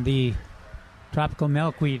and the tropical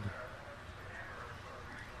milkweed.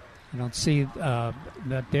 I don't see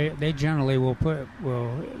that they generally will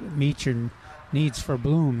meet your needs for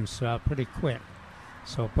blooms pretty quick.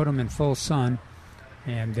 So put them in full sun,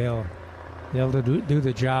 and they'll do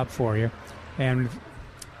the job for you. And of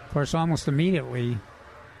course, almost immediately,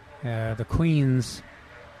 the queens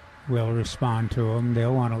will respond to them.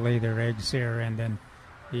 They'll want to lay their eggs there, and then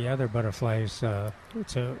the other butterflies.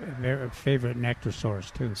 It's a very favorite nectar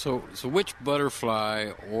source too. So which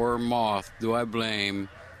butterfly or moth do I blame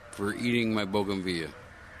for eating my bougainvillea?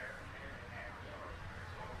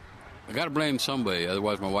 I got to blame somebody,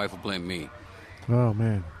 otherwise my wife will blame me. Oh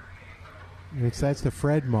man, that's the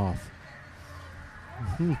Fred moth.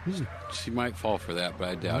 She might fall for that, but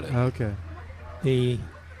I doubt it. Okay. You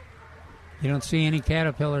don't see any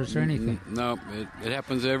caterpillars or anything? No, it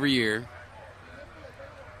happens every year.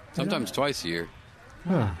 Sometimes twice a year.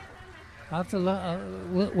 Huh. I'll have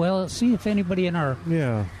to see if anybody in our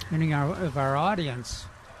audience.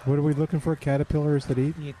 What are we looking for? Caterpillars that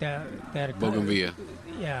eat? That bougainvillea.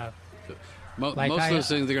 Yeah. Most of those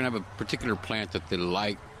things, they're going to have a particular plant that they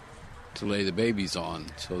like to lay the babies on.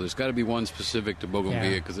 So there's got to be one specific to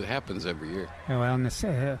bougainvillea because it happens every year. Well,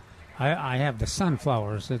 I have the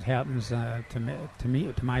sunflowers. It happens to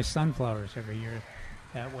my sunflowers every year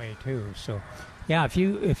that way too. So, yeah, if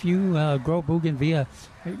you grow bougainvillea,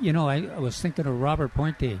 I was thinking of Robert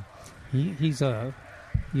Pointe. He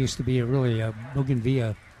used to be a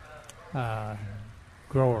bougainvillea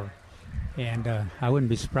grower, and I wouldn't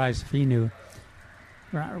be surprised if he knew.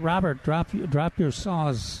 Robert, drop your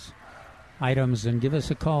saws items and give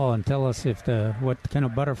us a call and tell us what kind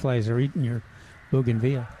of butterflies are eating your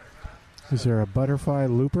bougainvillea. Is there a butterfly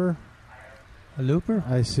looper? A looper?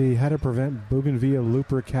 I see. How to prevent bougainvillea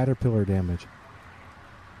looper caterpillar damage.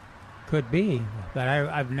 Could be, but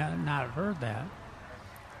I've not heard that.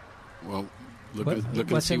 Well, look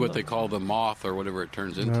and see what they call the moth or whatever it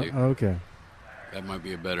turns into. Okay. That might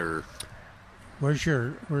be a better... Where's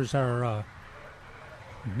our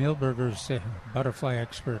Milberger's butterfly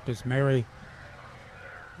expert? Is Mary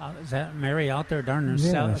out there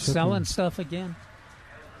selling stuff again?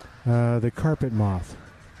 The carpet moth.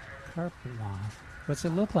 Carpet moth. What's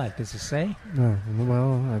it look like? Does it say? No.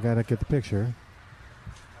 Well, I got to get the picture.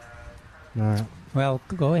 All right. Well,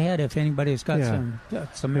 go ahead if anybody's got some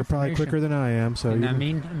information. You're probably quicker than I am. So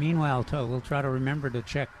meanwhile, we'll try to remember to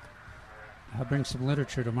check. I'll bring some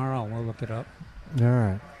literature tomorrow and we'll look it up. All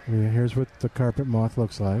right. Here's what the carpet moth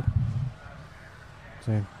looks like.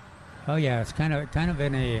 See? Oh yeah, it's kind of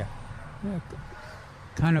in a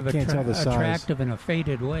attractive in a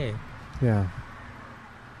faded way. Yeah.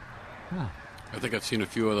 Huh. I think I've seen a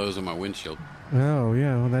few of those on my windshield. Oh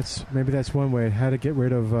yeah, well that's one way. How to get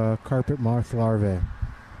rid of carpet moth larvae.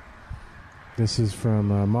 This is from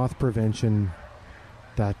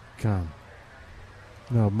mothprevention.com.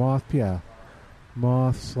 No,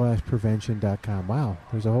 moth/prevention.com. Wow,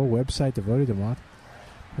 there's a whole website devoted to moth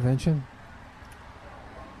prevention.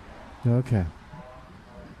 Okay.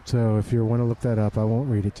 So if you want to look that up, I won't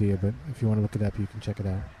read it to you, but if you want to look it up, you can check it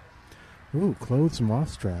out. Ooh, clothes moth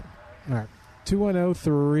strap. All right.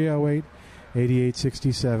 210-308-8867.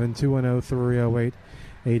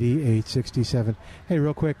 210-308-8867. Hey,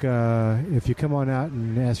 real quick, if you come on out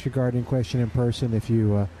and ask your gardening question in person, if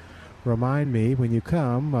you remind me when you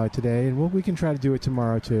come today, and we can try to do it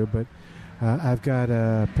tomorrow too, but I've got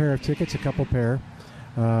a pair of tickets, a couple pair,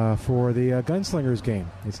 for the Gunslingers game.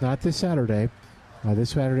 It's not this Saturday.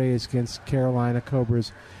 This Saturday is against Carolina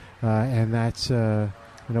Cobras, and that's an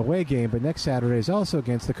away game, but next Saturday is also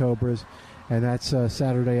against the Cobras, and that's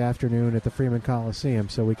Saturday afternoon at the Freeman Coliseum,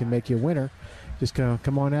 so we can make you a winner. Just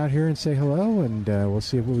come on out here and say hello, and we'll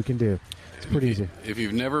see what we can do. It's pretty easy. If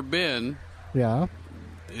you've never been, yeah,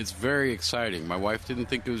 it's very exciting. My wife didn't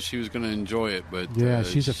think she was going to enjoy it, but yeah,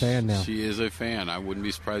 she's a fan now. She is a fan. I wouldn't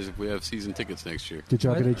be surprised if we have season tickets next year. Did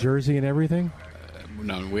y'all get a jersey and everything?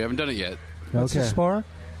 No, we haven't done it yet. What's the sport?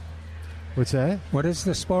 What's that? What is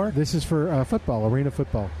the sport? This is for football, arena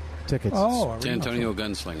football tickets. Oh, San Antonio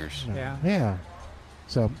Gunslingers. Yeah. Yeah.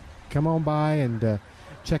 So come on by and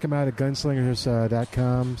check them out at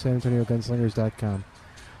gunslingers.com, sanantoniogunslingers.com.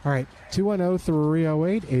 All right,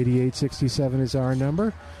 210-308-8867 is our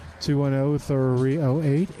number.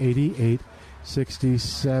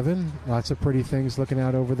 210-308-8867. Lots of pretty things looking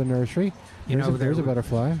out over the nursery. There's a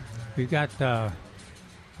butterfly. We've got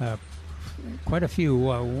quite a few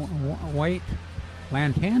white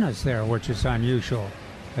lantanas there, which is unusual.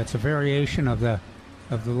 That's a variation of the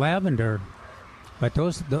lavender, but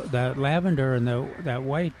the lavender and that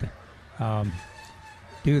white of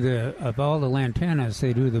all the lantanas,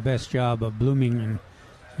 they do the best job of blooming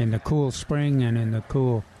in the cool spring and in the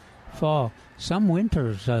cool fall. Some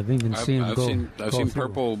winters I've even seen them go. I've seen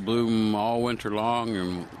purple bloom all winter long,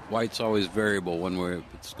 and white's always variable.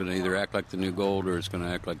 It's going to either act like the new gold or it's going to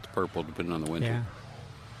act like the purple, depending on the winter. Yeah,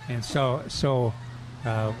 and so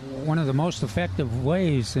one of the most effective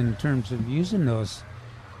ways in terms of using those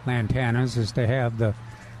lantanas is to have the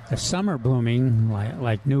summer blooming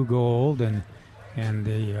like new gold and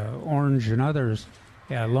the orange and others,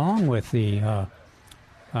 along with the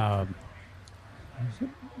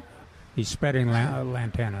these spreading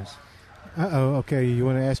lantanas. Okay. You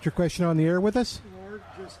want to ask your question on the air with us? Or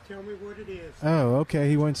just tell me what it is. Oh, okay.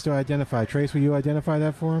 He wants to identify. Trace, will you identify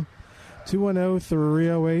that for him?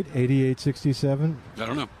 210-308-8867. I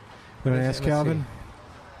don't know. Can I ask Calvin?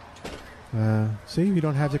 See, you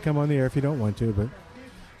don't have to come on the air if you don't want to, but...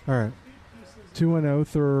 All right.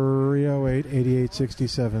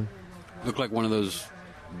 210-308-8867. Look like one of those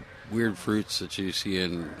weird fruits that you see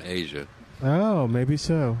in Asia. Oh, maybe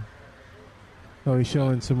so. Oh, he's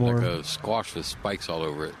showing some more. Like a squash with spikes all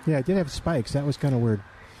over it. Yeah, it did have spikes. That was kind of weird.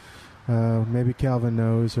 Maybe Calvin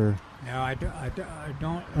knows, or... No, I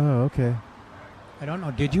don't. Oh, okay. I don't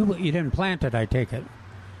know. You didn't plant it, I take it.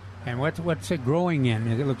 And what's it growing in?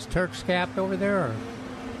 It looks Turk's capped over there,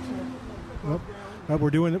 or? We're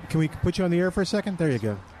doing it. Can we put you on the air for a second? There you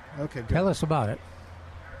go. Okay, good. Tell us about it.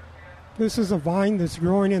 This is a vine that's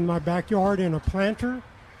growing in my backyard in a planter.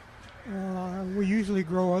 We usually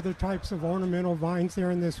grow other types of ornamental vines there,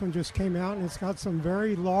 and this one just came out, and it's got some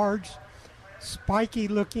very large,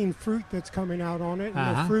 spiky-looking fruit that's coming out on it,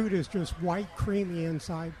 and the fruit is just white, creamy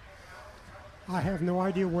inside. I have no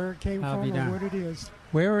idea where it came from or what it is.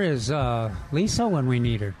 Where is Lisa when we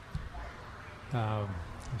need her?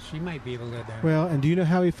 She might be able to... Well, and do you know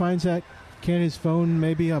how he finds that? Can his phone,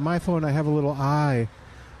 maybe on my phone, I have a little eye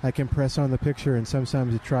I can press on the picture, and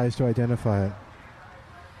sometimes it tries to identify it.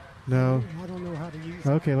 No? I don't know how to use it.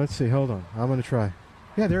 Okay, let's see. Hold on. I'm going to try.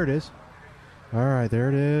 Yeah, there it is. All right, there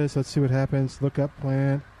it is. Let's see what happens. Look up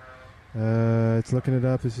plant. It's looking it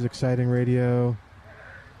up. This is exciting radio.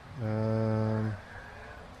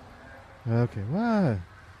 Okay, what?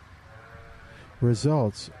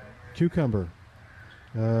 Results. Cucumber.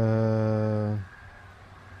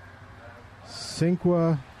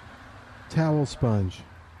 Cinqua towel sponge.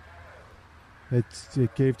 It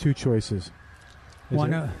gave two choices.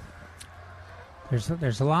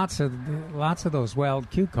 There's lots of those wild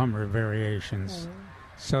cucumber variations.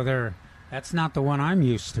 So that's not the one I'm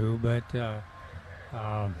used to, but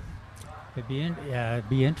it'd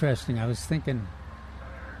be interesting. I was thinking,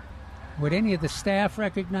 would any of the staff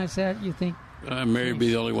recognize that? You think? Mary would be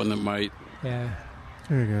the only one that might. Yeah.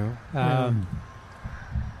 There you go.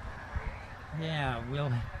 Yeah, we'll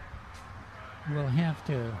have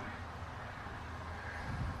to.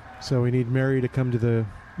 So we need Mary to come to the...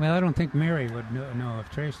 Well, I don't think Mary would know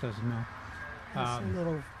if Trace doesn't know. It's a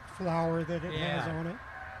little flower that it has on it.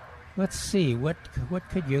 Let's see. What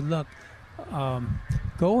could you look?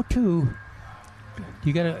 Go to...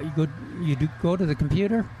 You go to the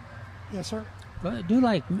computer? Yes, sir. Do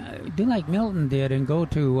like Milton did and go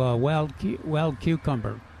to wild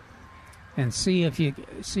cucumber, and see if you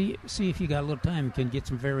got a little time, you can get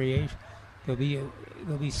some variation.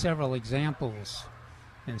 There'll be several examples,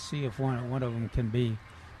 and see if one of them can be.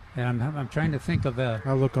 And I'm trying to think of a.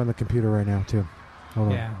 I'll look on the computer right now too. Hold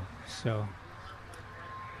on. Yeah. So.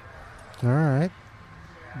 All right.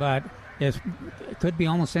 But it could be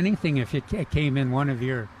almost anything if it came in one of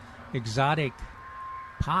your exotic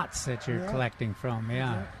pots that you're collecting from.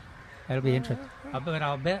 Yeah, that'll be interesting.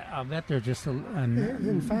 I'll bet they're just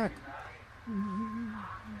in fact,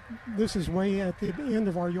 this is way at the end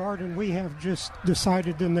of our yard, and we have just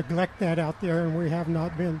decided to neglect that out there, and we have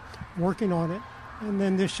not been working on it. And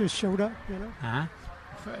then this just showed up, you know.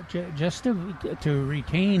 Just to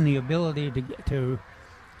retain the ability to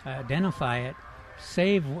identify it,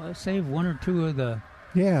 save one or two of the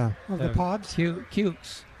of the pods,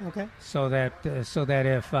 cukes. Okay. So that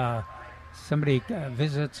if somebody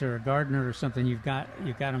visits or a gardener or something, you've got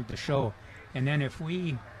them to show. And then if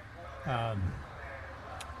we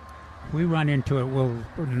run into it, we'll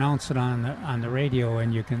announce it on the radio,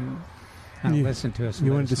 and you can listen to us.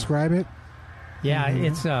 You want to describe it? Yeah,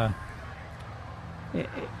 Mm-hmm.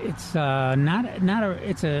 it's not a.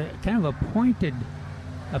 It's a kind of a pointed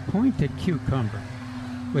cucumber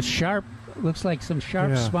with sharp. Looks like some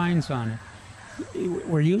sharp spines on it.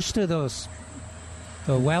 We're used to the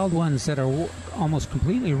wild ones that are almost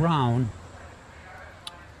completely round.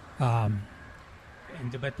 But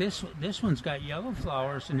this one's got yellow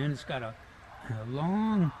flowers, and then it's got a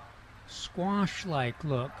long squash-like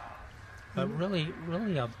look, but really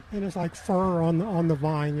a... And it's like fur on the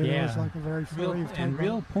vine. You know, it's like a very furry and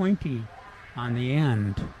real pointy on the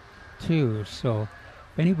end, too. So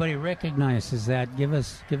if anybody recognizes that, give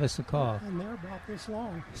us a call. And they're about this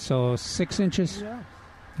long. So 6 inches? Yeah.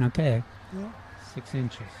 Okay. Yeah. 6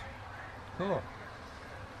 inches. Cool.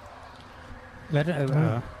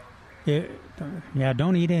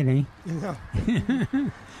 Don't eat any. Yeah.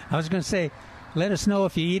 I was going to say, let us know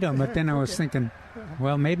if you eat them, but then I was thinking,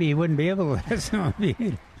 well, maybe you wouldn't be able to let us know if you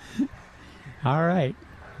eat them. All right.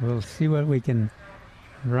 We'll see what we can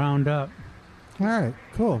round up. All right,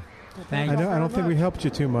 cool. Thank I don't think we helped you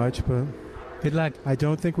too much, but... Good luck. I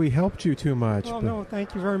don't think we helped you too much. Oh, but... no,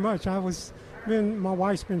 thank you very much. My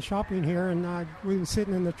wife's been shopping here, and we were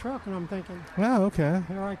sitting in the truck, and I'm thinking, oh, okay.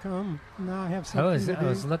 Here I come. Now I have something to do. I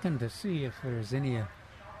was looking to see if there's any of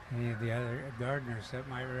the other gardeners that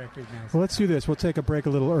might recognize. Well, let's do this. We'll take a break a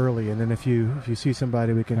little early, and then if you see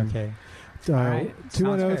somebody, we can... Okay. All right.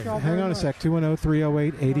 210. Hang on a sec.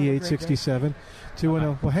 210-308-8867.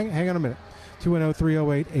 210. Well, hang on a minute.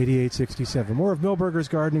 210-308-8867. More of Milberger's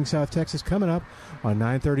Gardening South Texas coming up on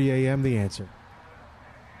 9:30 a.m. The Answer.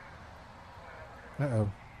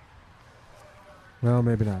 Uh-oh. Well,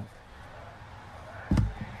 maybe not.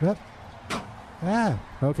 Yep.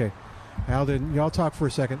 Okay. Al didn't. Y'all talk for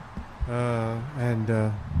a second. And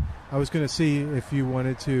I was going to see if you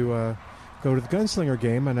wanted to go to the Gunslinger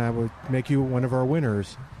game, and I would make you one of our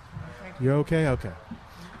winners. You okay? Okay.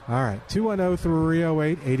 All right.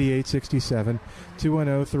 210-308-8867.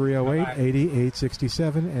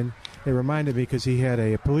 210-308-8867. And it reminded me because he had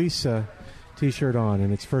a police T-shirt on,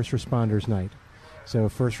 and it's First Responders Night. So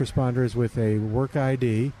first responders with a work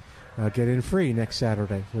ID get in free next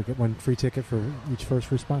Saturday. We'll get one free ticket for each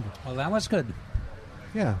first responder. Well, that was good.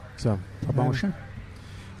 Yeah. So promotion?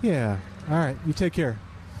 Yeah. All right. You take care.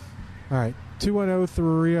 All right.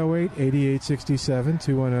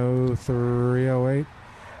 210-308-8867.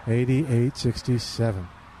 210-308-8867.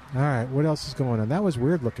 All right. What else is going on? That was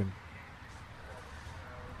weird looking.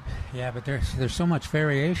 Yeah, but there's so much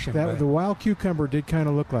variation. The wild cucumber did kind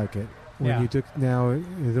of look like it. When you took now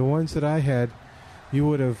the ones that I had, you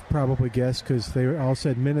would have probably guessed because they all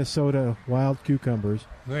said Minnesota wild cucumbers.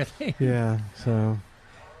 Really? Yeah. So.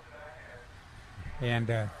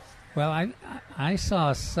 And I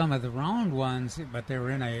saw some of the round ones, but they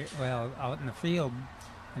were out in the field,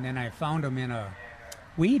 and then I found them in a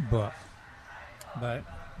weed book. But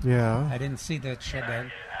I didn't see that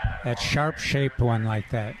sharp shaped one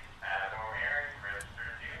like that.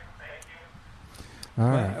 All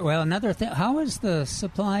right. Well, another thing. How is the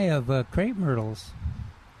supply of crepe myrtles,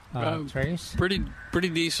 Trace? Pretty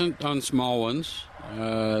decent on small ones.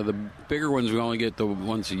 The bigger ones we only get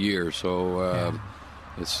once a year, so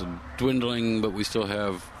it's dwindling, but we still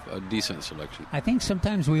have a decent selection. I think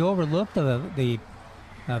sometimes we overlook the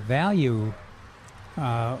value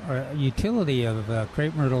or utility of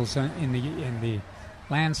crepe myrtles in the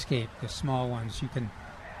landscape. The small ones, you can.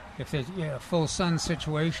 If there's a full sun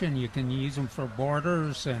situation, you can use them for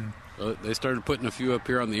borders and. They started putting a few up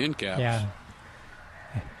here on the end caps. Yeah.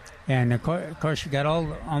 And of course, you got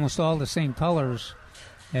almost all the same colors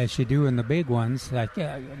as you do in the big ones. Like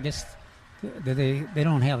I guess they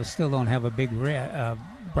still don't have a big red,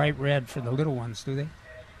 bright red for the little ones, do they?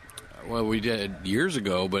 Well, we did years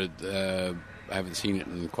ago, but I haven't seen it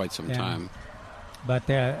in quite some time. But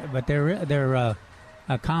they're a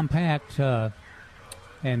compact.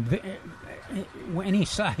 And any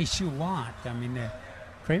size you want. I mean, the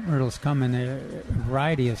crepe myrtles come in a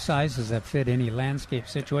variety of sizes that fit any landscape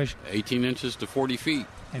situation. 18 inches to 40 feet.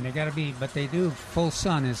 And they got to be, but they do, full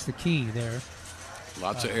sun is the key there.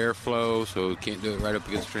 Lots of airflow, so you can't do it right up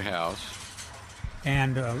against your house.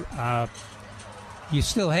 And you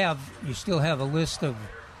still have a list of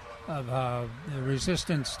the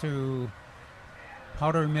resistance to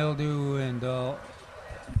powdery mildew and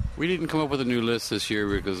we didn't come up with a new list this year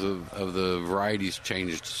because of the varieties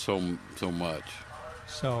changed so much.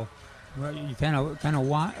 So Well, you kind of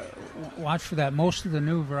watch for that. Most of the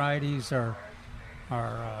new varieties are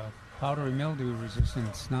powdery mildew resistant.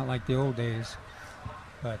 It's not like the old days,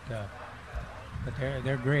 but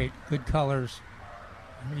they're great. Good colors,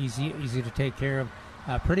 easy to take care of.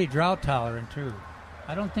 Pretty drought tolerant too.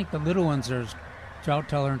 I don't think the little ones are as drought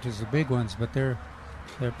tolerant as the big ones, but they're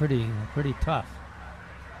pretty tough.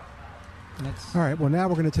 All right. Well, now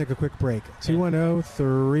we're going to take a quick break.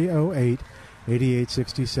 210-308-8867.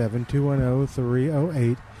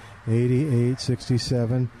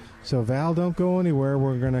 210-308-8867. So, Val, don't go anywhere.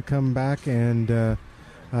 We're going to come back and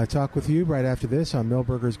talk with you right after this on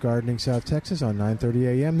Milberger's Gardening, South Texas on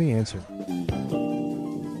 9:30 a.m. The Answer.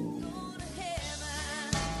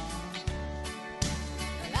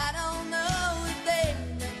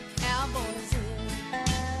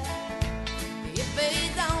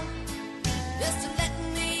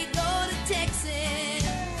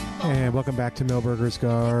 And welcome back to Milberger's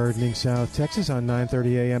Gardening, South Texas on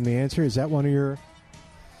 9:30 a.m. The Answer. Is that one of your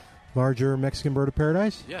larger Mexican bird of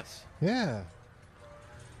paradise? Yes. Yeah.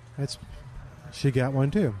 She got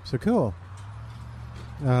one too. So cool.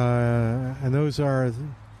 And those are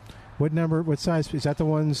what size? Is that the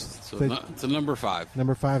ones? It's a number 5.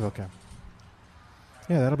 Number 5. Okay.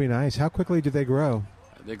 Yeah, that'll be nice. How quickly do they grow?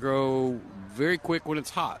 They grow very quick when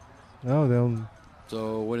it's hot. Oh,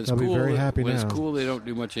 So when it's they'll cool, be very happy when now. It's cool, they don't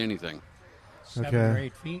do much anything. 7 or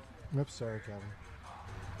 8 feet. Oops, sorry, Calvin.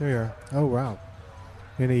 There you are. Oh, wow.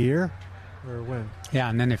 In a year? Or when? Yeah,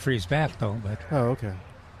 and then they freeze back, though. But oh, okay.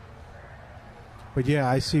 But, yeah,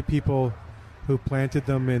 I see people who planted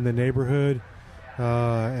them in the neighborhood,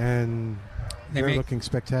 and they're looking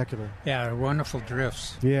spectacular. Yeah, they're wonderful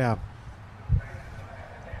drifts. Yeah.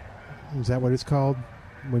 Is that what it's called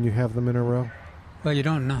when you have them in a row? Well, you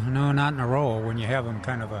don't know, not in a row. When you have them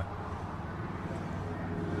kind of a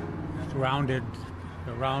rounded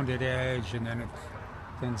edge, and then it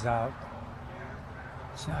thins out.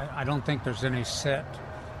 So I don't think there's any set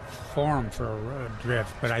form for a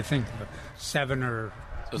drift, but I think 7 or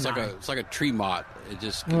so it's 9. It's like a tree mott. It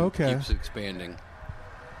just keeps expanding.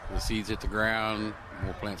 The seeds hit the ground,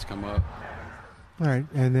 more plants come up. All right,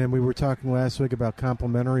 and then we were talking last week about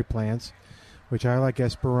complementary plants, which I like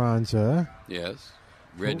Esperanza. Yes.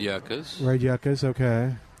 Red yuccas. Red yuccas,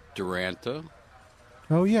 okay. Duranta.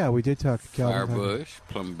 Oh, yeah, we did talk to Calvin. Firebush.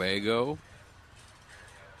 Plumbago.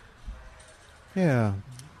 Yeah.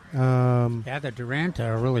 Yeah, the Duranta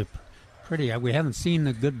are really pretty. We haven't seen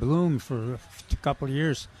the good bloom for a couple of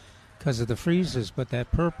years because of the freezes, but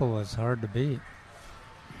that purple is hard to beat.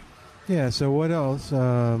 Yeah, so what else?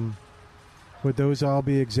 Would those all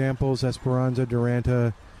be examples, Esperanza,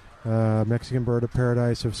 Duranta, Mexican bird of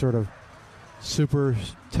paradise, of sort of super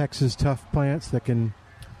Texas tough plants that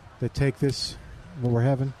take this, what we're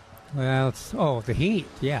having? Well, the heat,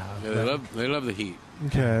 yeah. They love the heat.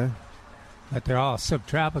 Okay. But they're all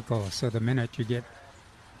subtropical, so the minute you get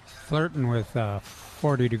flirting with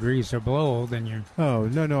 40 degrees or below, then you're... Oh,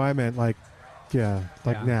 no, I meant now.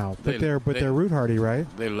 But they're root hardy, right?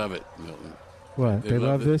 They love it, Milton. What? They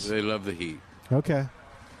love this? They love the heat. Okay.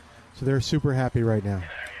 So they're super happy right now.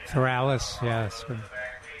 Thorales, yes.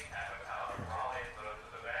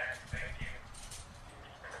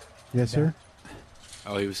 Yes, sir?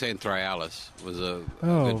 Oh, he was saying Thrialis was a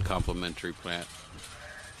good complementary plant.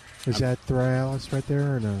 Is that Thrialis right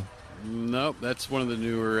there or no? Nope, that's one of the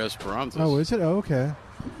newer Esperanzas. Oh, is it? Oh, okay.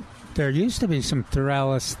 There used to be some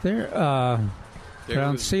Thrialis there. I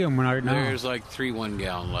don't see them right now. There's like 3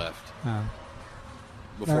 1-gallon left.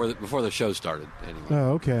 Before the show started, anyway.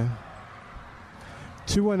 Oh, okay.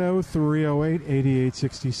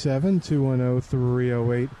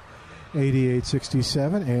 210-308-8867.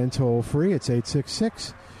 210-308-8867. And toll free, it's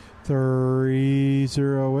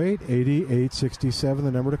 866-308-8867,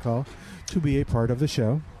 the number to call to be a part of the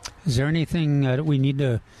show. Is there anything that we need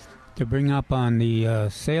to bring up on the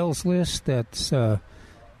sales list that's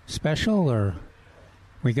special, or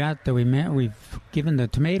we've given the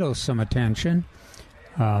tomatoes some attention,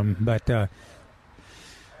 but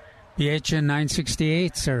BHN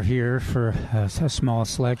 968s are here for a small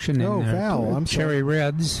selection. Oh, Val, I'm cherry sorry.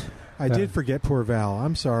 reds. I did forget poor Val.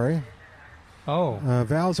 I'm sorry. Oh.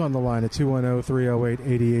 Val's on the line at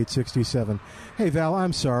 210-308-8867. Hey, Val,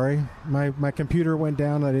 I'm sorry. My computer went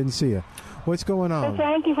down. I didn't see you. What's going on? Well,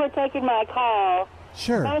 thank you for taking my call.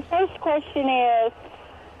 Sure. My first question is,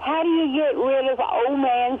 how do you get rid of old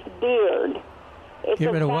man's beard?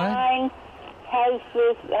 Get rid of what? Vine has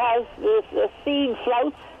this the seed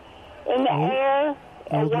floats in the air.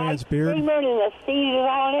 Old man's beard? And the seed is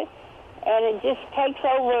on it, and it just takes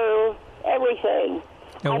over everything.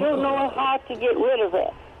 I don't know how to get rid of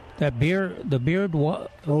it. That beard, the beard,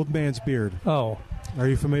 what? Old man's beard. Oh, are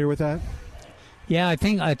you familiar with that? Yeah, I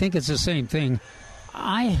think it's the same thing.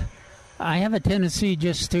 I have a tendency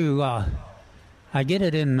just to I get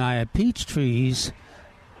it in my peach trees,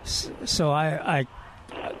 so I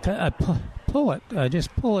pull it. I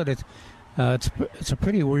just pull it. It's a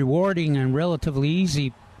pretty rewarding and relatively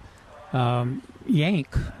easy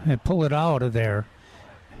yank and pull it out of there.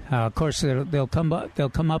 Of course, they'll come up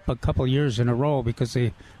a couple years in a row because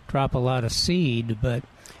they drop a lot of seed. But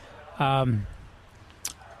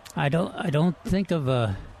I don't think of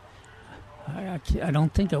a. I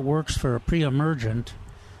don't think it works for a pre-emergent.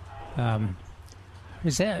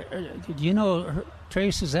 Is that? Do you know,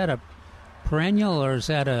 Trace? Is that a perennial or is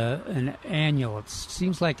that an annual? It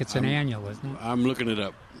seems like it's an annual, isn't it? I'm looking it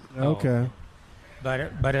up. Okay.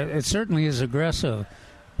 But it certainly is aggressive.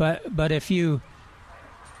 But if you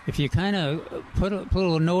kind of put a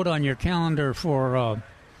little note on your calendar for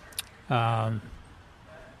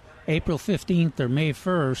April 15th or May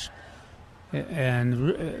 1st,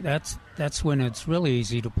 and that's when it's really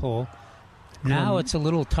easy to pull. Now it's a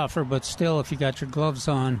little tougher, but still, if you got your gloves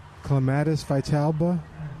on. Clematis vitalba?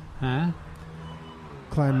 Huh?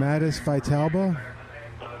 Clematis vitalba?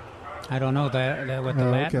 I don't know that what the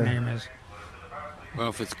Latin name is. Well,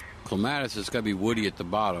 if it's clematis, it's got to be woody at the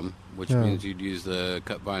bottom, which means you'd use the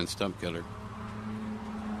cut vine stump killer.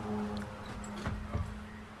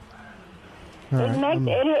 It'll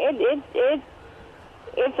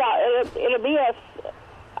be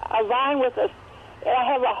a vine with it'll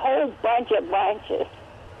have a whole bunch of branches.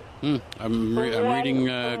 I'm reading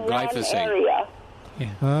glyphosate. Area.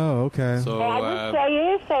 Yeah. Oh, okay. So I would say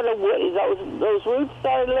it is sort of woody. Those roots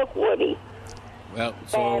sort of look woody. Well,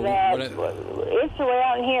 so it's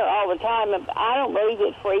around here all the time. I don't believe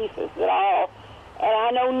it freezes at all, and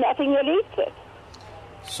I know nothing that eats it.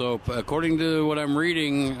 So, according to what I'm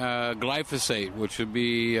reading, glyphosate, which would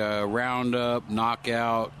be Roundup,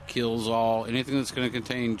 Knockout, Kills All, anything that's going to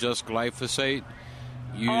contain just glyphosate,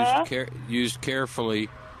 used carefully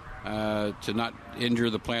to not injure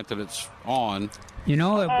the plant that it's on. You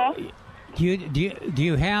know, do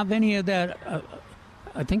you have any of that?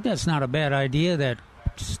 I think that's not a bad idea. That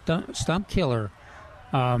stump killer.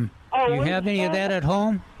 Do you have any of that at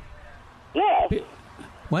home? Yes.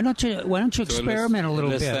 Why don't you experiment a little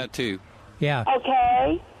bit? That too. Yeah.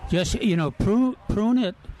 Okay. Just prune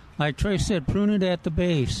it, like Trey said, prune it at the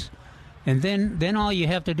base, and then all you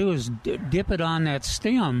have to do is dip it on that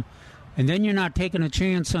stem, and then you're not taking a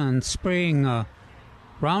chance on spraying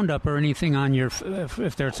Roundup or anything on your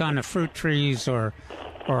if it's on the fruit trees or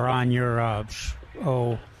on your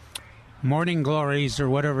morning glories or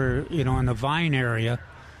whatever in the vine area.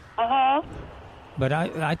 But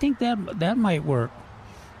I think that might work.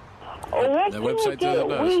 The website does.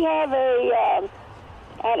 We have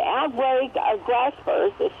an outbreak of grass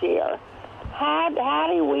burrs this year. How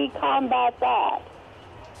do we combat that?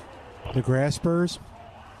 The grass burrs?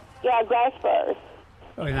 Yeah, grass burrs.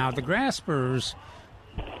 Now the grass burrs,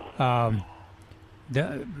 that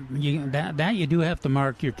you do have to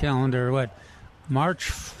mark your calendar. What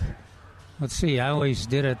March? Let's see. I always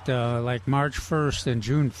did it like March 1st and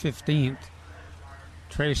June 15th.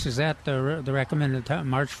 Trace, is that the recommended time?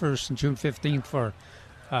 March 1st and June 15th for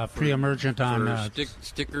pre-emergent on...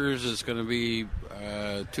 stickers is going to be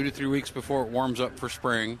 2 to 3 weeks before it warms up for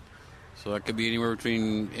spring. So that could be anywhere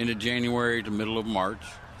between end of January to middle of March.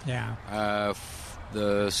 Yeah.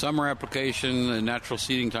 The summer application and natural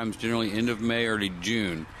seeding time is generally end of May, early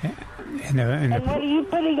June. And what are you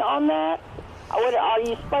putting on that? Are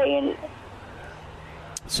you spraying...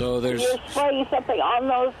 So there's... You're spraying something on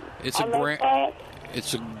those plants?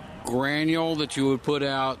 It's a granule that you would put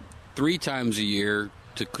out 3 times a year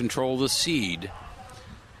to control the seed.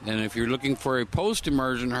 And if you're looking for a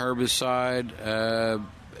post-emergent herbicide,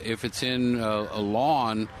 if it's in a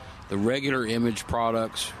lawn, the regular image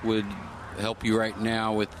products would help you right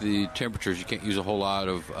now with the temperatures. You can't use a whole lot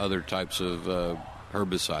of other types of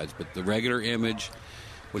herbicides, but the regular image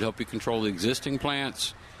would help you control the existing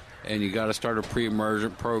plants, and you got to start a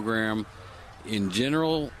pre-emergent program. In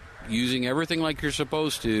general, using everything like you're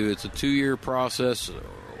supposed to, it's a 2-year process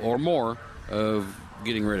or more of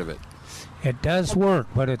getting rid of it. It does work,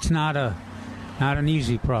 but it's not an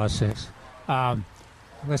easy process.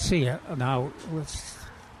 Let's see. Now,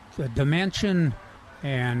 the Dimension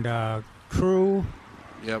and Crew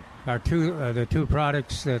are the two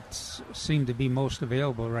products that seem to be most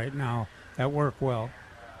available right now that work well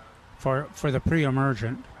for the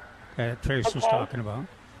pre-emergent that Trace was talking about.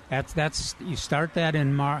 That's you start that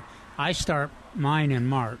in March. I start mine in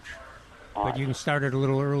March, but you can start it a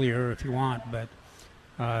little earlier if you want. But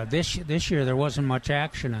This year there wasn't much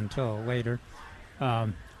action until later,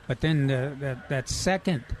 but then that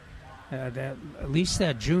second, at least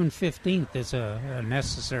that June 15th is a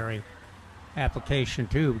necessary application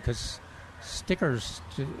too, because stickers,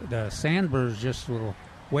 the sandburrs just will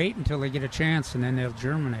wait until they get a chance and then they'll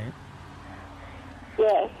germinate.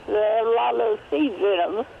 Yes, there are a lot of those seeds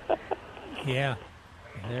in them. Yeah,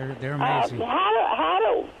 they're amazing.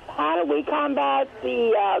 How do we combat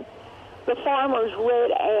the farmer's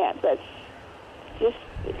red ant that's just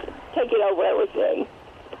taking over everything?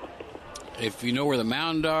 If you know where the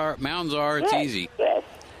mounds are, it's easy. Yes.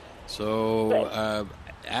 So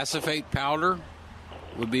acephate powder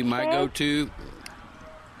would be my go-to.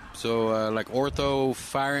 So like Ortho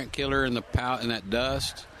Fire Ant Killer in that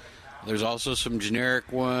dust. There's also some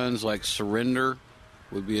generic ones like Surrender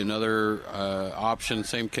would be another option,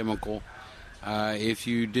 same chemical. If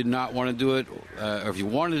you did not want to do it, or if you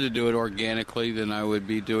wanted to do it organically, then I would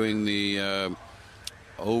be doing the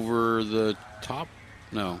over-the-top,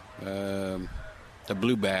 the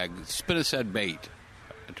blue bag, spinosad bait.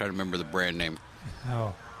 I'm trying to remember the brand name.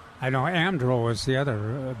 Oh, I know Amdro is the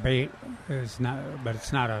other bait, but it's not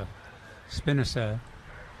a spinosad.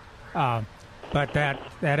 But that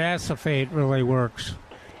acephate really works.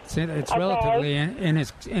 It's relatively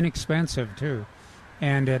inexpensive too,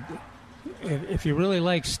 and if you really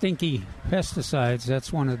like stinky pesticides,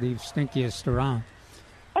 that's one of the stinkiest around.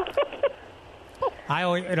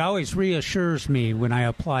 It always reassures me when I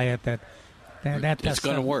apply it that it's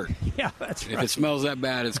going to work. Yeah, that's right. If it smells that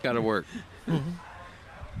bad, it's got to work. Mm-hmm.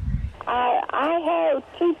 I have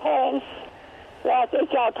two plants that I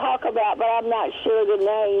think y'all talk about, but I'm not sure the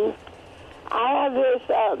name. I have this,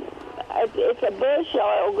 it's a bush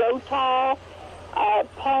or it'll grow tall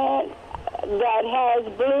plant that has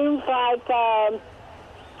blooms like,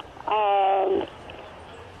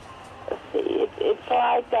 let's see, it's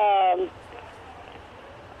like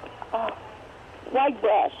white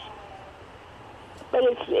brush, but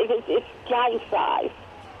it's giant size.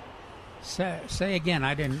 Say again.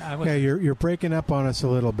 Yeah, you're breaking up on us a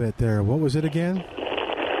little bit there. What was it again?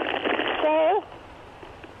 Sir?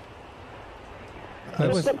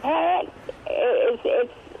 It's a plant. It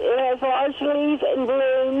has large leaves and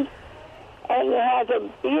blooms, and it has a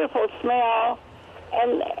beautiful smell,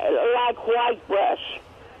 and like white brush.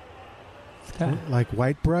 Like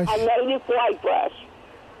white brush? A native white brush.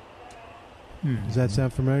 Does that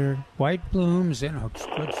sound familiar? White blooms and a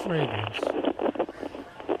good fragrance.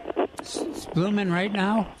 It's blooming right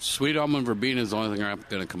now? Sweet almond verbena is the only thing I'm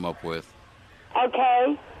going to come up with.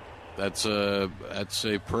 Okay. That's a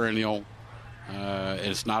perennial.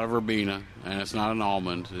 It's not a verbena, and it's not an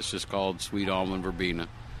almond. It's just called sweet almond verbena.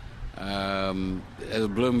 It'll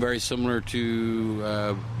bloom very similar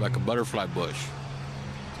to like a butterfly bush.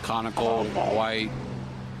 Conical, white,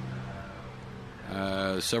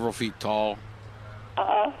 several feet tall.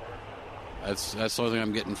 Uh-huh. That's the only thing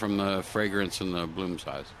I'm getting from the fragrance and the bloom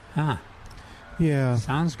size. Huh. Yeah.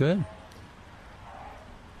 Sounds good.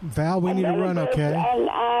 Val, we need to run, okay? And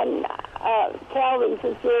Calvin,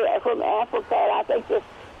 since you're from Africa, and I think this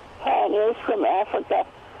plant is from Africa,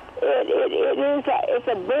 it's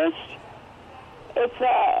a bush. It's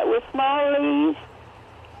with small leaves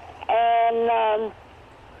and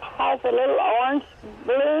has a little orange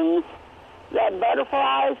blooms that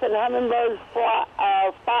butterflies and hummingbirds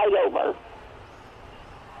fight over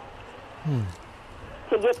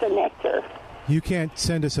to get the nectar. You can't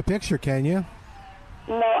send us a picture, can you?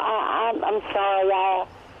 No, I'm sorry.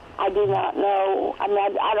 I do not know. I mean,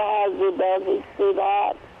 I don't have the ability to do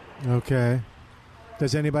that. Okay.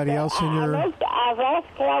 Does anybody else in your... I've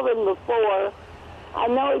asked Calvin before. I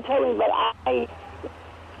know he told me, but I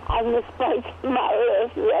misplaced my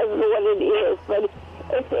list as to what it is. But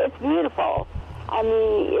it's beautiful. I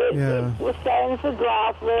mean, it withstands the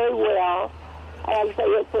drought very well. And like I say,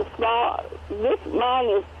 it's a small... This mine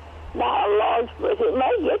is not a large bush. It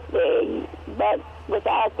may get big, but with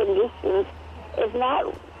our conditions, it's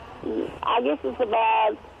not... I guess it's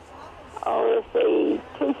about, let's see,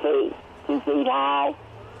 2 feet high.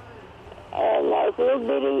 And there's little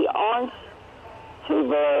bitty orange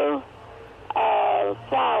tuber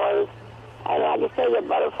flowers. And like I say, the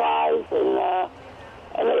butterflies and the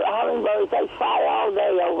hummingbirds, they fly all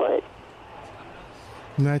day over it.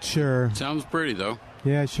 Not sure. Sounds pretty, though.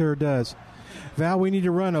 Yeah, it sure does. Val, we need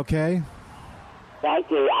to run, okay?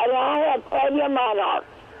 Thank you. I have plenty of monarchs.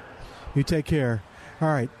 You take care. All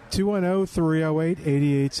right,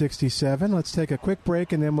 210-308-8867. Let's take a quick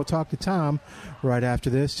break, and then we'll talk to Tom right after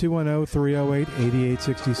this.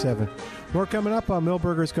 210-308-8867. More coming up on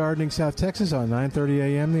Milberger's Gardening, South Texas on 9:30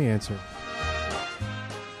 a.m. The Answer.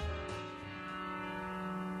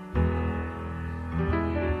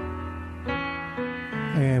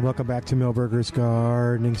 welcome back to Milberger's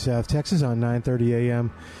Gardening, South Texas on 9:30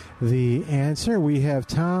 a.m. The Answer. We have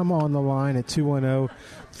Tom on the line at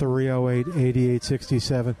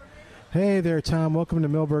 210-308-8867. Hey there, Tom. Welcome to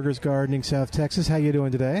Milberger's Gardening, South Texas. How you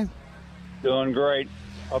doing today? Doing great.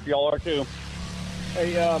 Hope y'all are too.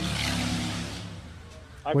 Hey,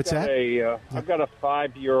 I've got a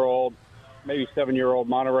 5-year-old, maybe 7-year-old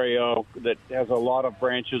Monterey oak that has a lot of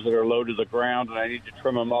branches that are low to the ground, and I need to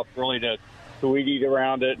trim them up really to weed eat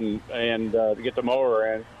around it and to get the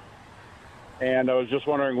mower in. And I was just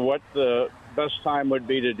wondering what the best time would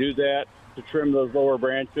be to do that, to trim those lower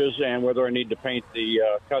branches, and whether I need to paint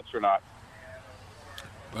the cuts or not.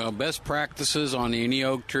 Well, best practices on any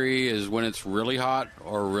oak tree is when it's really hot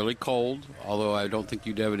or really cold, although I don't think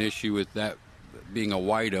you'd have an issue with that being a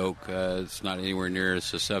white oak. It's not anywhere near as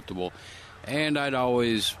susceptible. And I'd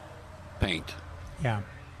always paint. Yeah.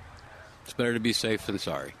 It's better to be safe than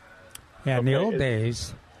sorry. Yeah, in the old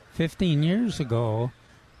days, 15 years ago,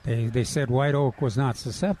 they said white oak was not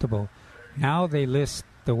susceptible. Now they list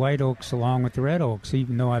the white oaks along with the red oaks,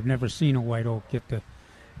 even though I've never seen a white oak get the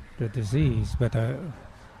disease. But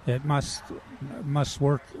it must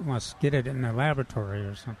get it in the laboratory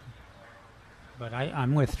or something. But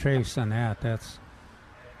I'm with Trace on that. That's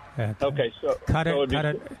okay. So cut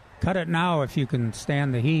it now if you can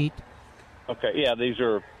stand the heat. Okay. Yeah,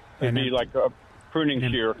 it'd be like a pruning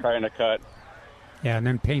shear kind of cut. Yeah, and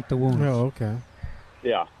then paint the wounds. Oh, okay.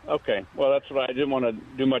 Yeah. Okay. Well, that's what I didn't want to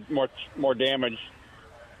do much more damage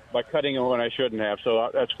by cutting it when I shouldn't have. So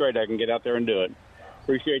that's great. I can get out there and do it.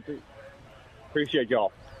 Appreciate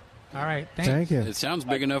y'all. All right. Thank you. It sounds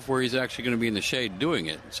big enough where he's actually going to be in the shade doing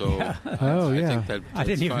it. So yeah. I think that's I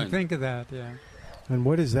didn't fine. even think of that. Yeah. And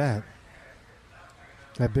what is that?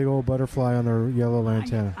 That big old butterfly on the yellow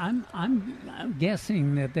lantana. I'm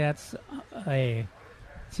guessing that's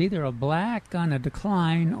it's either a black on a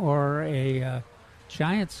decline or a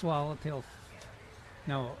giant swallowtail.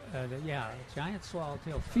 Giant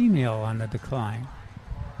swallowtail female on the decline.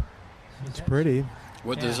 It's pretty.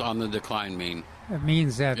 What does on the decline mean? It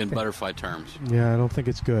means that in butterfly terms. Yeah, I don't think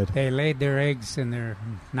it's good. They laid their eggs and they're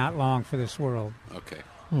not long for this world. Okay.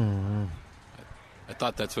 I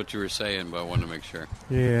thought that's what you were saying, but I wanted to make sure.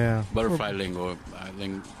 Yeah. Butterfly lingo.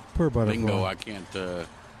 Poor butterfly. Lingo, I can't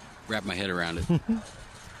wrap my head around it.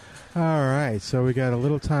 All right, so we got a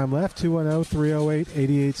little time left.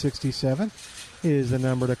 210-308-8867 is the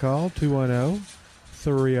number to call.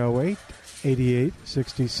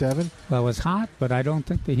 210-308-8867. Well, it was hot, but I don't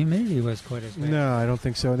think the humidity was quite as bad. No, I don't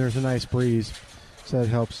think so. And there's a nice breeze, so that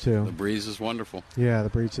helps too. The breeze is wonderful. Yeah, the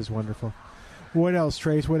breeze is wonderful. What else,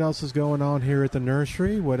 Trace? What else is going on here at the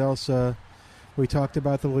nursery? What else? We talked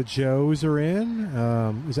about the LeJoes are in.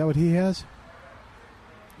 Is that what he has?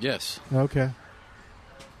 Yes. Okay.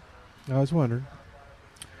 I was wondering.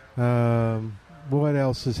 What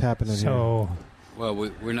else is happening here? Well,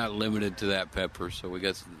 we're not limited to that pepper, so we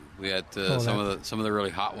got some of the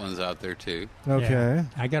really hot ones out there too. Okay. Yeah.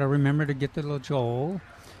 I got to remember to get the LeJoel,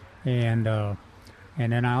 and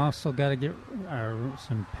then I also got to get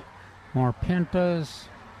some more pentas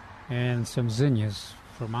and some zinnias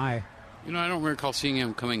for my. I don't recall seeing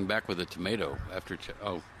him coming back with a tomato after.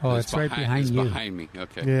 It's right behind you. It's behind me.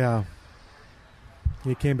 Okay. Yeah.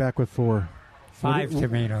 He came back with 4. 5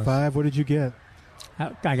 tomatoes. 5. What did you get?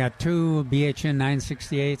 I got 2 BHN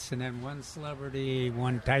 968s and then 1 Celebrity,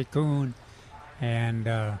 1 Tycoon,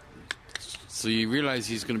 and. So you realize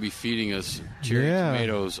he's going to be feeding us cherry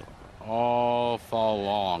tomatoes all fall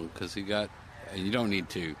long because you don't need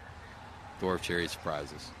 2 dwarf cherry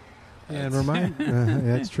surprises. And remind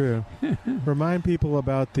that's true. Remind people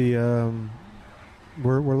about the.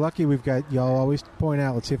 We're lucky we've got, y'all always point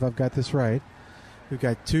out. Let's see if I've got this right. We've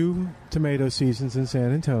got 2 tomato seasons in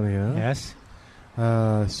San Antonio. Yes.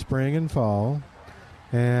 Spring and fall,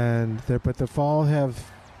 but the fall have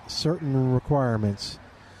certain requirements.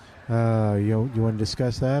 You want to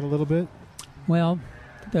discuss that a little bit? Well,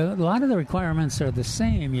 a lot of the requirements are the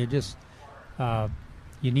same. You just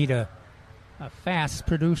you need a fast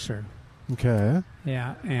producer. Okay.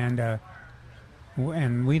 Yeah, and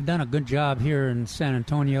we've done a good job here in San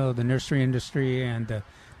Antonio, the nursery industry and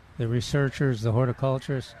the researchers, the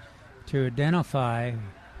horticulturists, to identify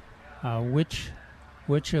which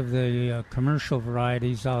of the commercial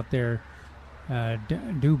varieties out there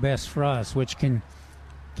do best for us, which can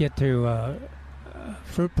get to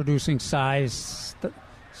fruit-producing size,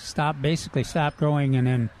 stop growing, and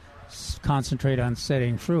then concentrate on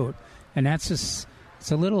setting fruit. And it's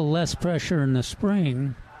a little less pressure in the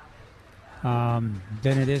spring than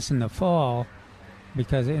it is in the fall,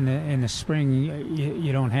 because in the spring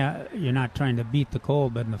you're not trying to beat the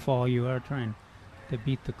cold, but in the fall you are trying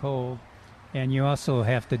beat the cold, and you also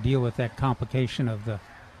have to deal with that complication of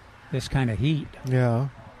this kind of heat. Yeah.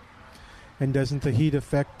 And doesn't the heat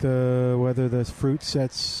affect whether the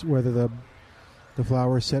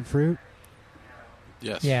flowers set fruit?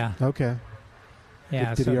 Yes. Yeah. Okay.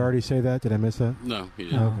 Yeah. Did he already say that? Did I miss that? No, he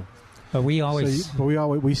didn't. Okay. But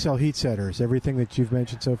we sell heat setters. Everything that you've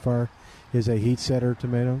mentioned so far is a heat setting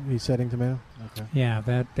tomato. Okay. Yeah,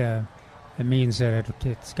 that it means that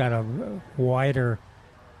it's got a wider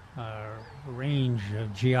range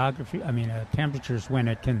of geography. I mean, temperatures when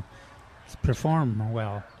it can perform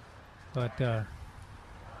well. But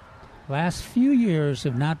last few years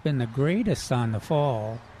have not been the greatest on the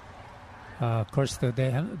fall. Of course,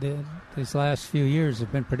 these last few years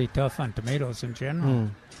have been pretty tough on tomatoes in general.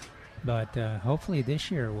 But hopefully this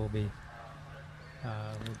year will be.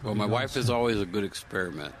 Well, my wife is always a good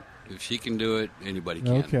experiment. If she can do it, anybody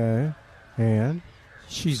can. Okay. And?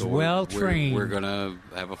 She's well trained. We're going to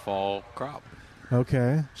have a fall crop.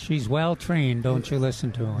 Okay. She's well trained. Don't you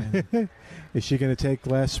listen to her. Is she going to take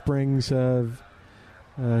last spring's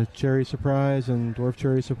cherry surprise and dwarf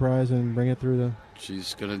cherry surprise and bring it through the...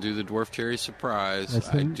 She's going to do the dwarf cherry surprise.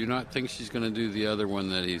 I do not think she's going to do the other one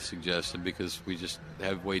that he suggested because we just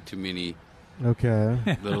have way too many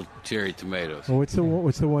little cherry tomatoes. Well, what's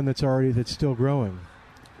the one that's still growing?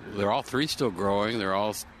 They're all three still growing. They're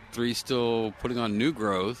all three still putting on new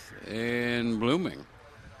growth and blooming.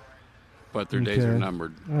 But their days are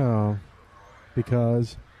numbered. Oh,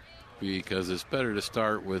 because? Because it's better to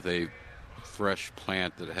start with a fresh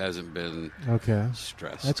plant that hasn't been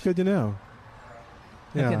stressed. That's good to know.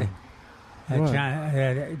 Yeah.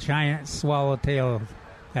 That giant swallowtail,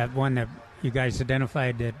 that one that you guys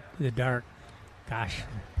identified, the dark. Gosh,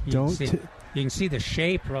 you can see the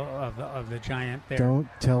shape of the giant there. Don't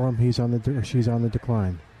tell him she's on the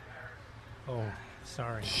decline. Oh,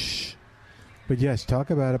 sorry. Shh. But yes, talk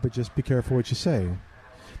about it, but just be careful what you say.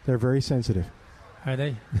 They're very sensitive. Are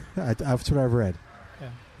they? That's what I've read. Yeah.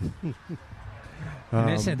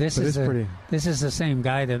 This is the same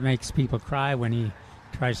guy that makes people cry when he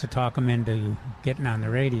tries to talk them into getting on the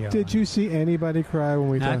radio. Did you see anybody cry when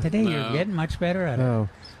we talked? Not today. No. You're getting much better at it.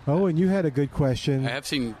 Oh, and you had a good question. I have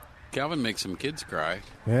seen Calvin make some kids cry.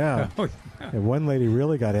 Yeah. And one lady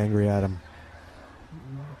really got angry at him.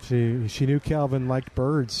 She knew Calvin liked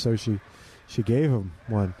birds, so she gave him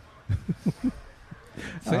one.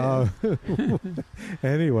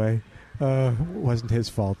 Anyway, wasn't his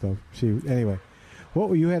fault though. Anyway.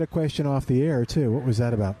 You had a question off the air too. What was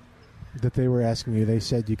that about? That they were asking you. They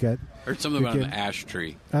said you got... Heard something about an ash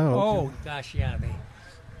tree. Oh, gosh, yeah.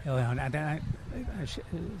 I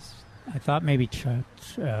thought maybe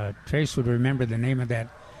Trace would remember the name of that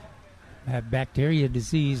bacteria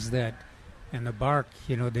disease that in the bark,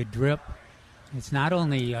 they drip. It's not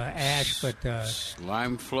only ash, but...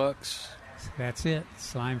 slime flux. That's it,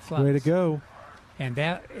 slime flux. Way to go. And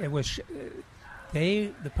it was...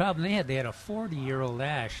 the problem they had a 40-year-old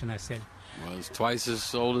ash, and I said... Well, it's twice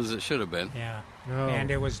as old as it should have been. Yeah, oh. And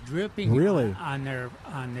it was dripping on their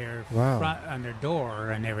front, on their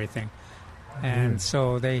door and everything, and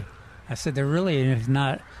so I said there really is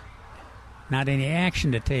not any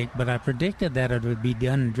action to take, but I predicted that it would be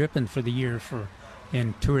done dripping for the year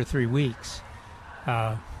in 2 or 3 weeks,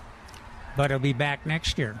 but it'll be back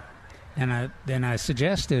next year, and then I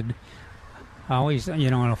suggested always on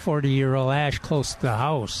a 40-year-old ash close to the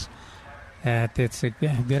house. That it's a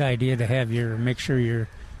good idea to make sure your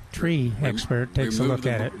tree expert takes a look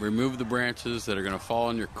at it. Remove the branches that are going to fall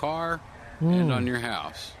on your car and on your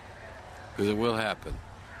house, because it will happen.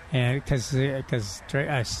 And because I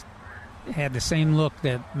had the same look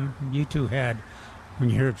that you two had when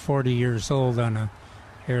you heard 40 years old on a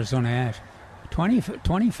Arizona ash.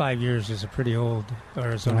 25 years is a pretty old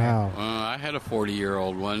Arizona ash. I had a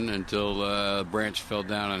 40-year-old one until a branch fell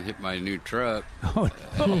down and hit my new truck.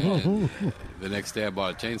 The next day I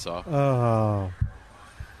bought a chainsaw. Oh.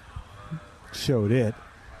 Showed it.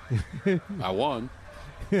 I won.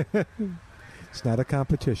 It's not a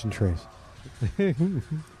competition, Trace.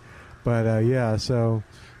 But, so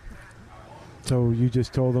you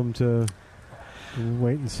just told them to...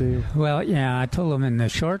 wait and see. Well, yeah, I told them in the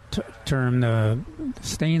short term the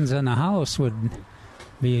stains on the house would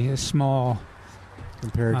be a small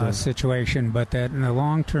situation, but that in the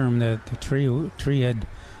long term the tree had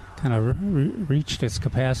kind of reached its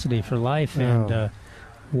capacity for life and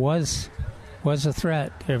was a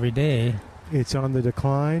threat every day. It's on the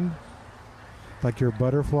decline? Like your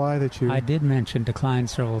butterfly that you... I did mention decline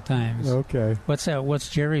several times. Okay. What's that? What's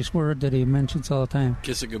Jerry's word that he mentions all the time?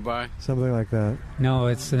 Kiss it goodbye? Something like that. No,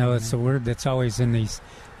 it's a word that's always in these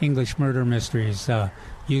English murder mysteries.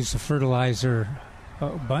 Use the fertilizer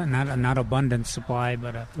not abundant supply,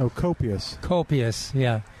 but copious. Copious,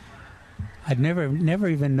 yeah. I'd never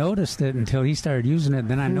even noticed it until he started using it.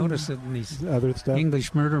 Then I noticed it in these other stuff.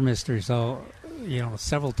 English murder mysteries. So,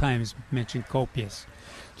 several times mentioned copious.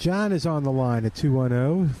 John is on the line at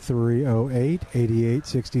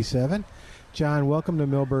 210-308-8867. John, welcome to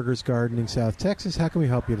Milberger's Gardening, South Texas. How can we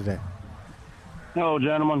help you today? Hello,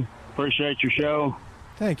 gentlemen. Appreciate your show.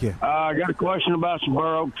 Thank you. I got a question about some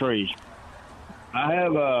bur oak trees. I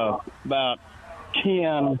have about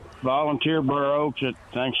 10 volunteer bur oaks that,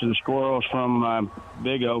 thanks to the squirrels from my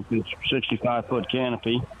big oak, that's 65-foot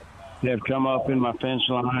canopy, have come up in my fence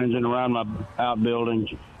lines and around my outbuildings.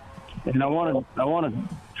 And I want to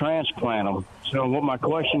transplant them. So what my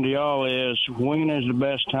question to y'all is, when is the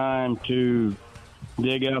best time to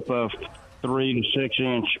dig up a 3 to 6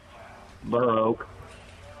 inch bur oak,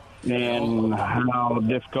 and how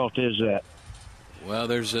difficult is that? Well,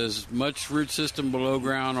 there's as much root system below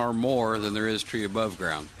ground or more than there is tree above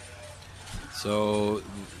ground. So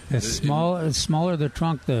the smaller the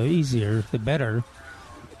trunk, the easier, the better,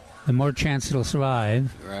 the more chance it'll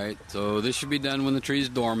survive. Right. So this should be done when the tree's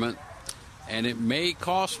dormant, and it may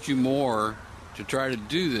cost you more to try to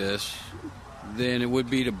do this than it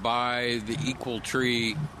would be to buy the equal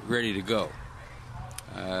tree ready to go.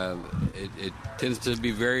 It tends to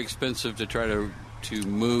be very expensive to try to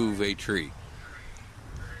move a tree.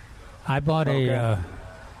 I bought a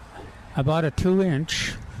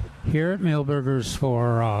 2-inch here at Milberger's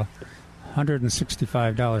for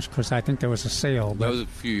 $165 because I think there was a sale. That was a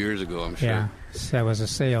few years ago, I'm sure. Yeah, that was a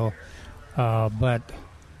sale. But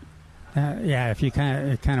if you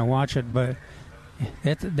kind of watch it, but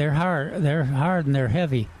they're hard and they're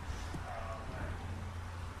heavy.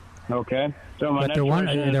 Okay. So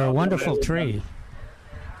they're a wonderful tree.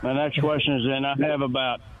 My next question is then I have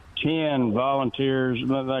about 10 volunteers.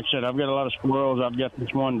 Like I said, I've got a lot of squirrels. I've got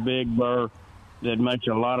this one big burr that makes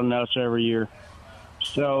a lot of nuts every year.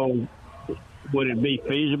 So would it be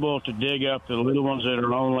feasible to dig up the little ones that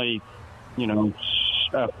are only, a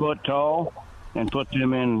foot tall and put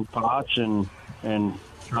them in pots and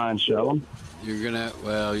try and sell them? You're going to,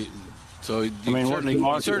 you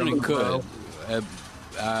certainly could.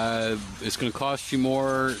 It's going to cost you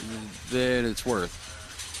more than it's worth.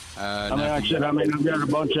 I've got a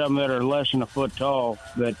bunch of them that are less than a foot tall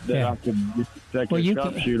that I could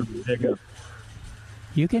sharpshoot and dig up.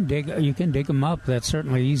 You can dig them up. That's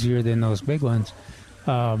certainly easier than those big ones.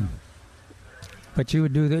 But you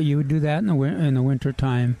would do that in the winter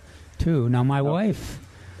time too. Now my wife,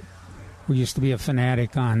 who used to be a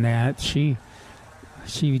fanatic on that, she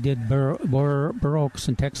did bur oaks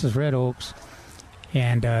and Texas red oaks,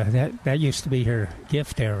 and that used to be her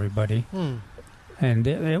gift to everybody. And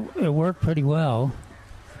it worked pretty well,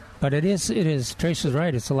 but it is Trace is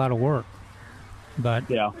right. It's a lot of work, but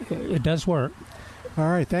it does work. All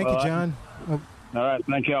right, thank you, John. All right,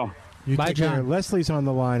 thank y'all. Bye, John. Leslie's on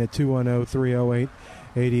the line at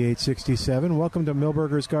 210-308-8867. Welcome to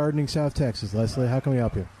Milberger's Gardening, South Texas. Leslie, how can we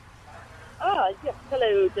help you? Yes,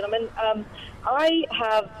 hello, gentlemen. I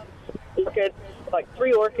have orchids, like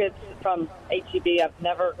 3 orchids from HEB. I've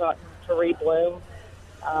never gotten to rebloom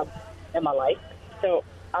in my life. So,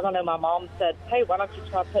 I don't know, my mom said, hey, why don't you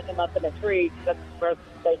try putting them up in a tree? That's where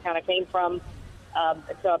they kind of came from. And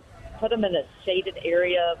so I put them in a shaded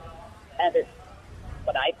area, and it's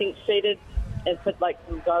what I think shaded, and put like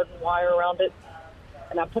some garden wire around it.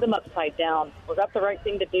 And I put them upside down. Was that the right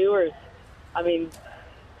thing to do?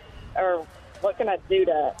 Or what can I do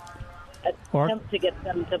to attempt to get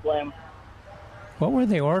them to bloom? What were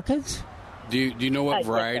they, orchids? Do you know what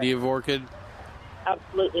variety of orchid?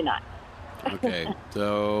 Absolutely not. Okay,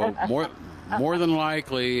 so more than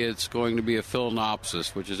likely it's going to be a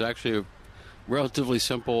phalaenopsis, which is actually a relatively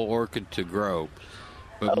simple orchid to grow.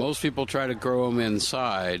 But most people try to grow them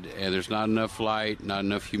inside, and there's not enough light, not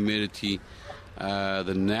enough humidity.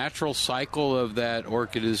 The natural cycle of that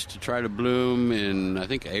orchid is to try to bloom in, I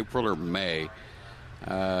think, April or May.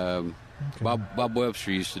 Bob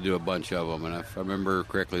Webster used to do a bunch of them, and if I remember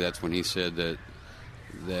correctly, that's when he said that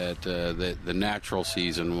the natural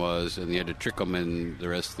season was, and you had to trick them in the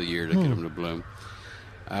rest of the year to get them to bloom.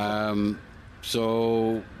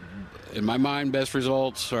 So, in my mind, best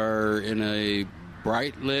results are in a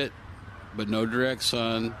bright lit, but no direct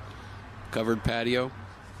sun, covered patio.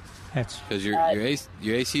 Because your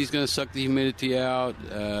AC is going to suck the humidity out.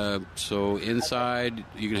 So inside,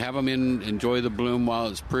 you can have them enjoy the bloom while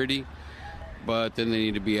it's pretty, but then they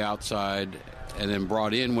need to be outside and then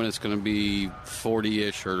brought in when it's going to be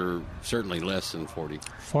 40-ish or certainly less than 40.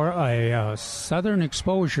 For a southern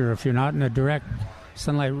exposure, if you're not in a direct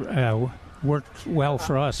sunlight, worked well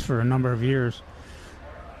for us for a number of years.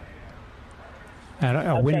 at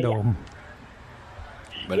a window. Yeah.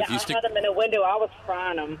 But yeah, if you stick, I had them in a window. I was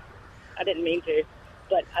frying them. I didn't mean to,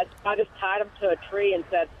 but I just tied them to a tree and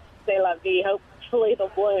said, "C'est la vie." Hopefully they'll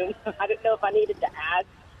bloom. I didn't know if I needed to add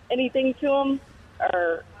anything to them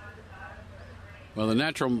or. well,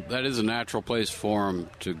 that is a natural place for them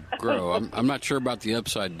to grow. I'm not sure about the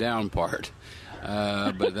upside down part,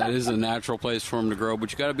 but that is a natural place for them to grow.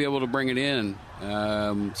 But you got to be able to bring it in.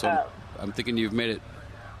 So I'm thinking you've made it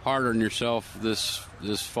harder on yourself this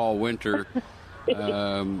fall winter.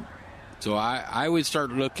 So I would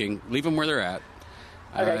start looking, leave them where they're at,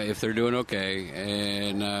 if they're doing okay,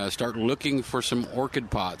 and start looking for some orchid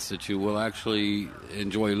pots that you will actually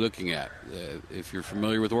enjoy looking at. If you're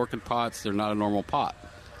familiar with orchid pots, they're not a normal pot.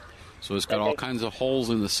 So it's got all kinds of holes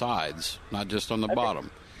in the sides, not just on the bottom.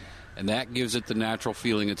 And that gives it the natural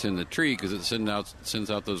feeling it's in the tree because it sends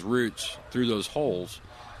out those roots through those holes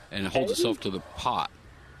and it holds itself to the pot.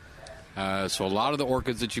 So a lot of the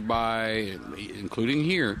orchids that you buy, including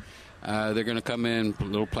here, they're going to come in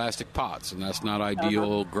little plastic pots, and that's not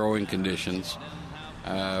ideal growing conditions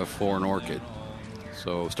for an orchid.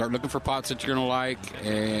 So start looking for pots that you're going to like,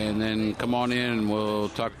 and then come on in, and we'll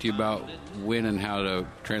talk to you about when and how to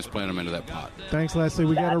transplant them into that pot. Thanks, Leslie.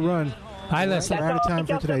 We got to run. Hi, Leslie. We're out of time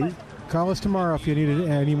for today. Call us tomorrow if you need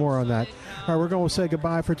any more on that. All right, we're going to say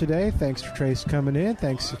goodbye for today. Thanks for Trace coming in.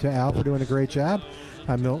 Thanks to Al for doing a great job.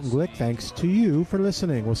 I'm Milton Glick. Thanks to you for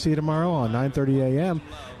listening. We'll see you tomorrow on 9:30 a.m.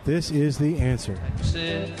 This is The Answer.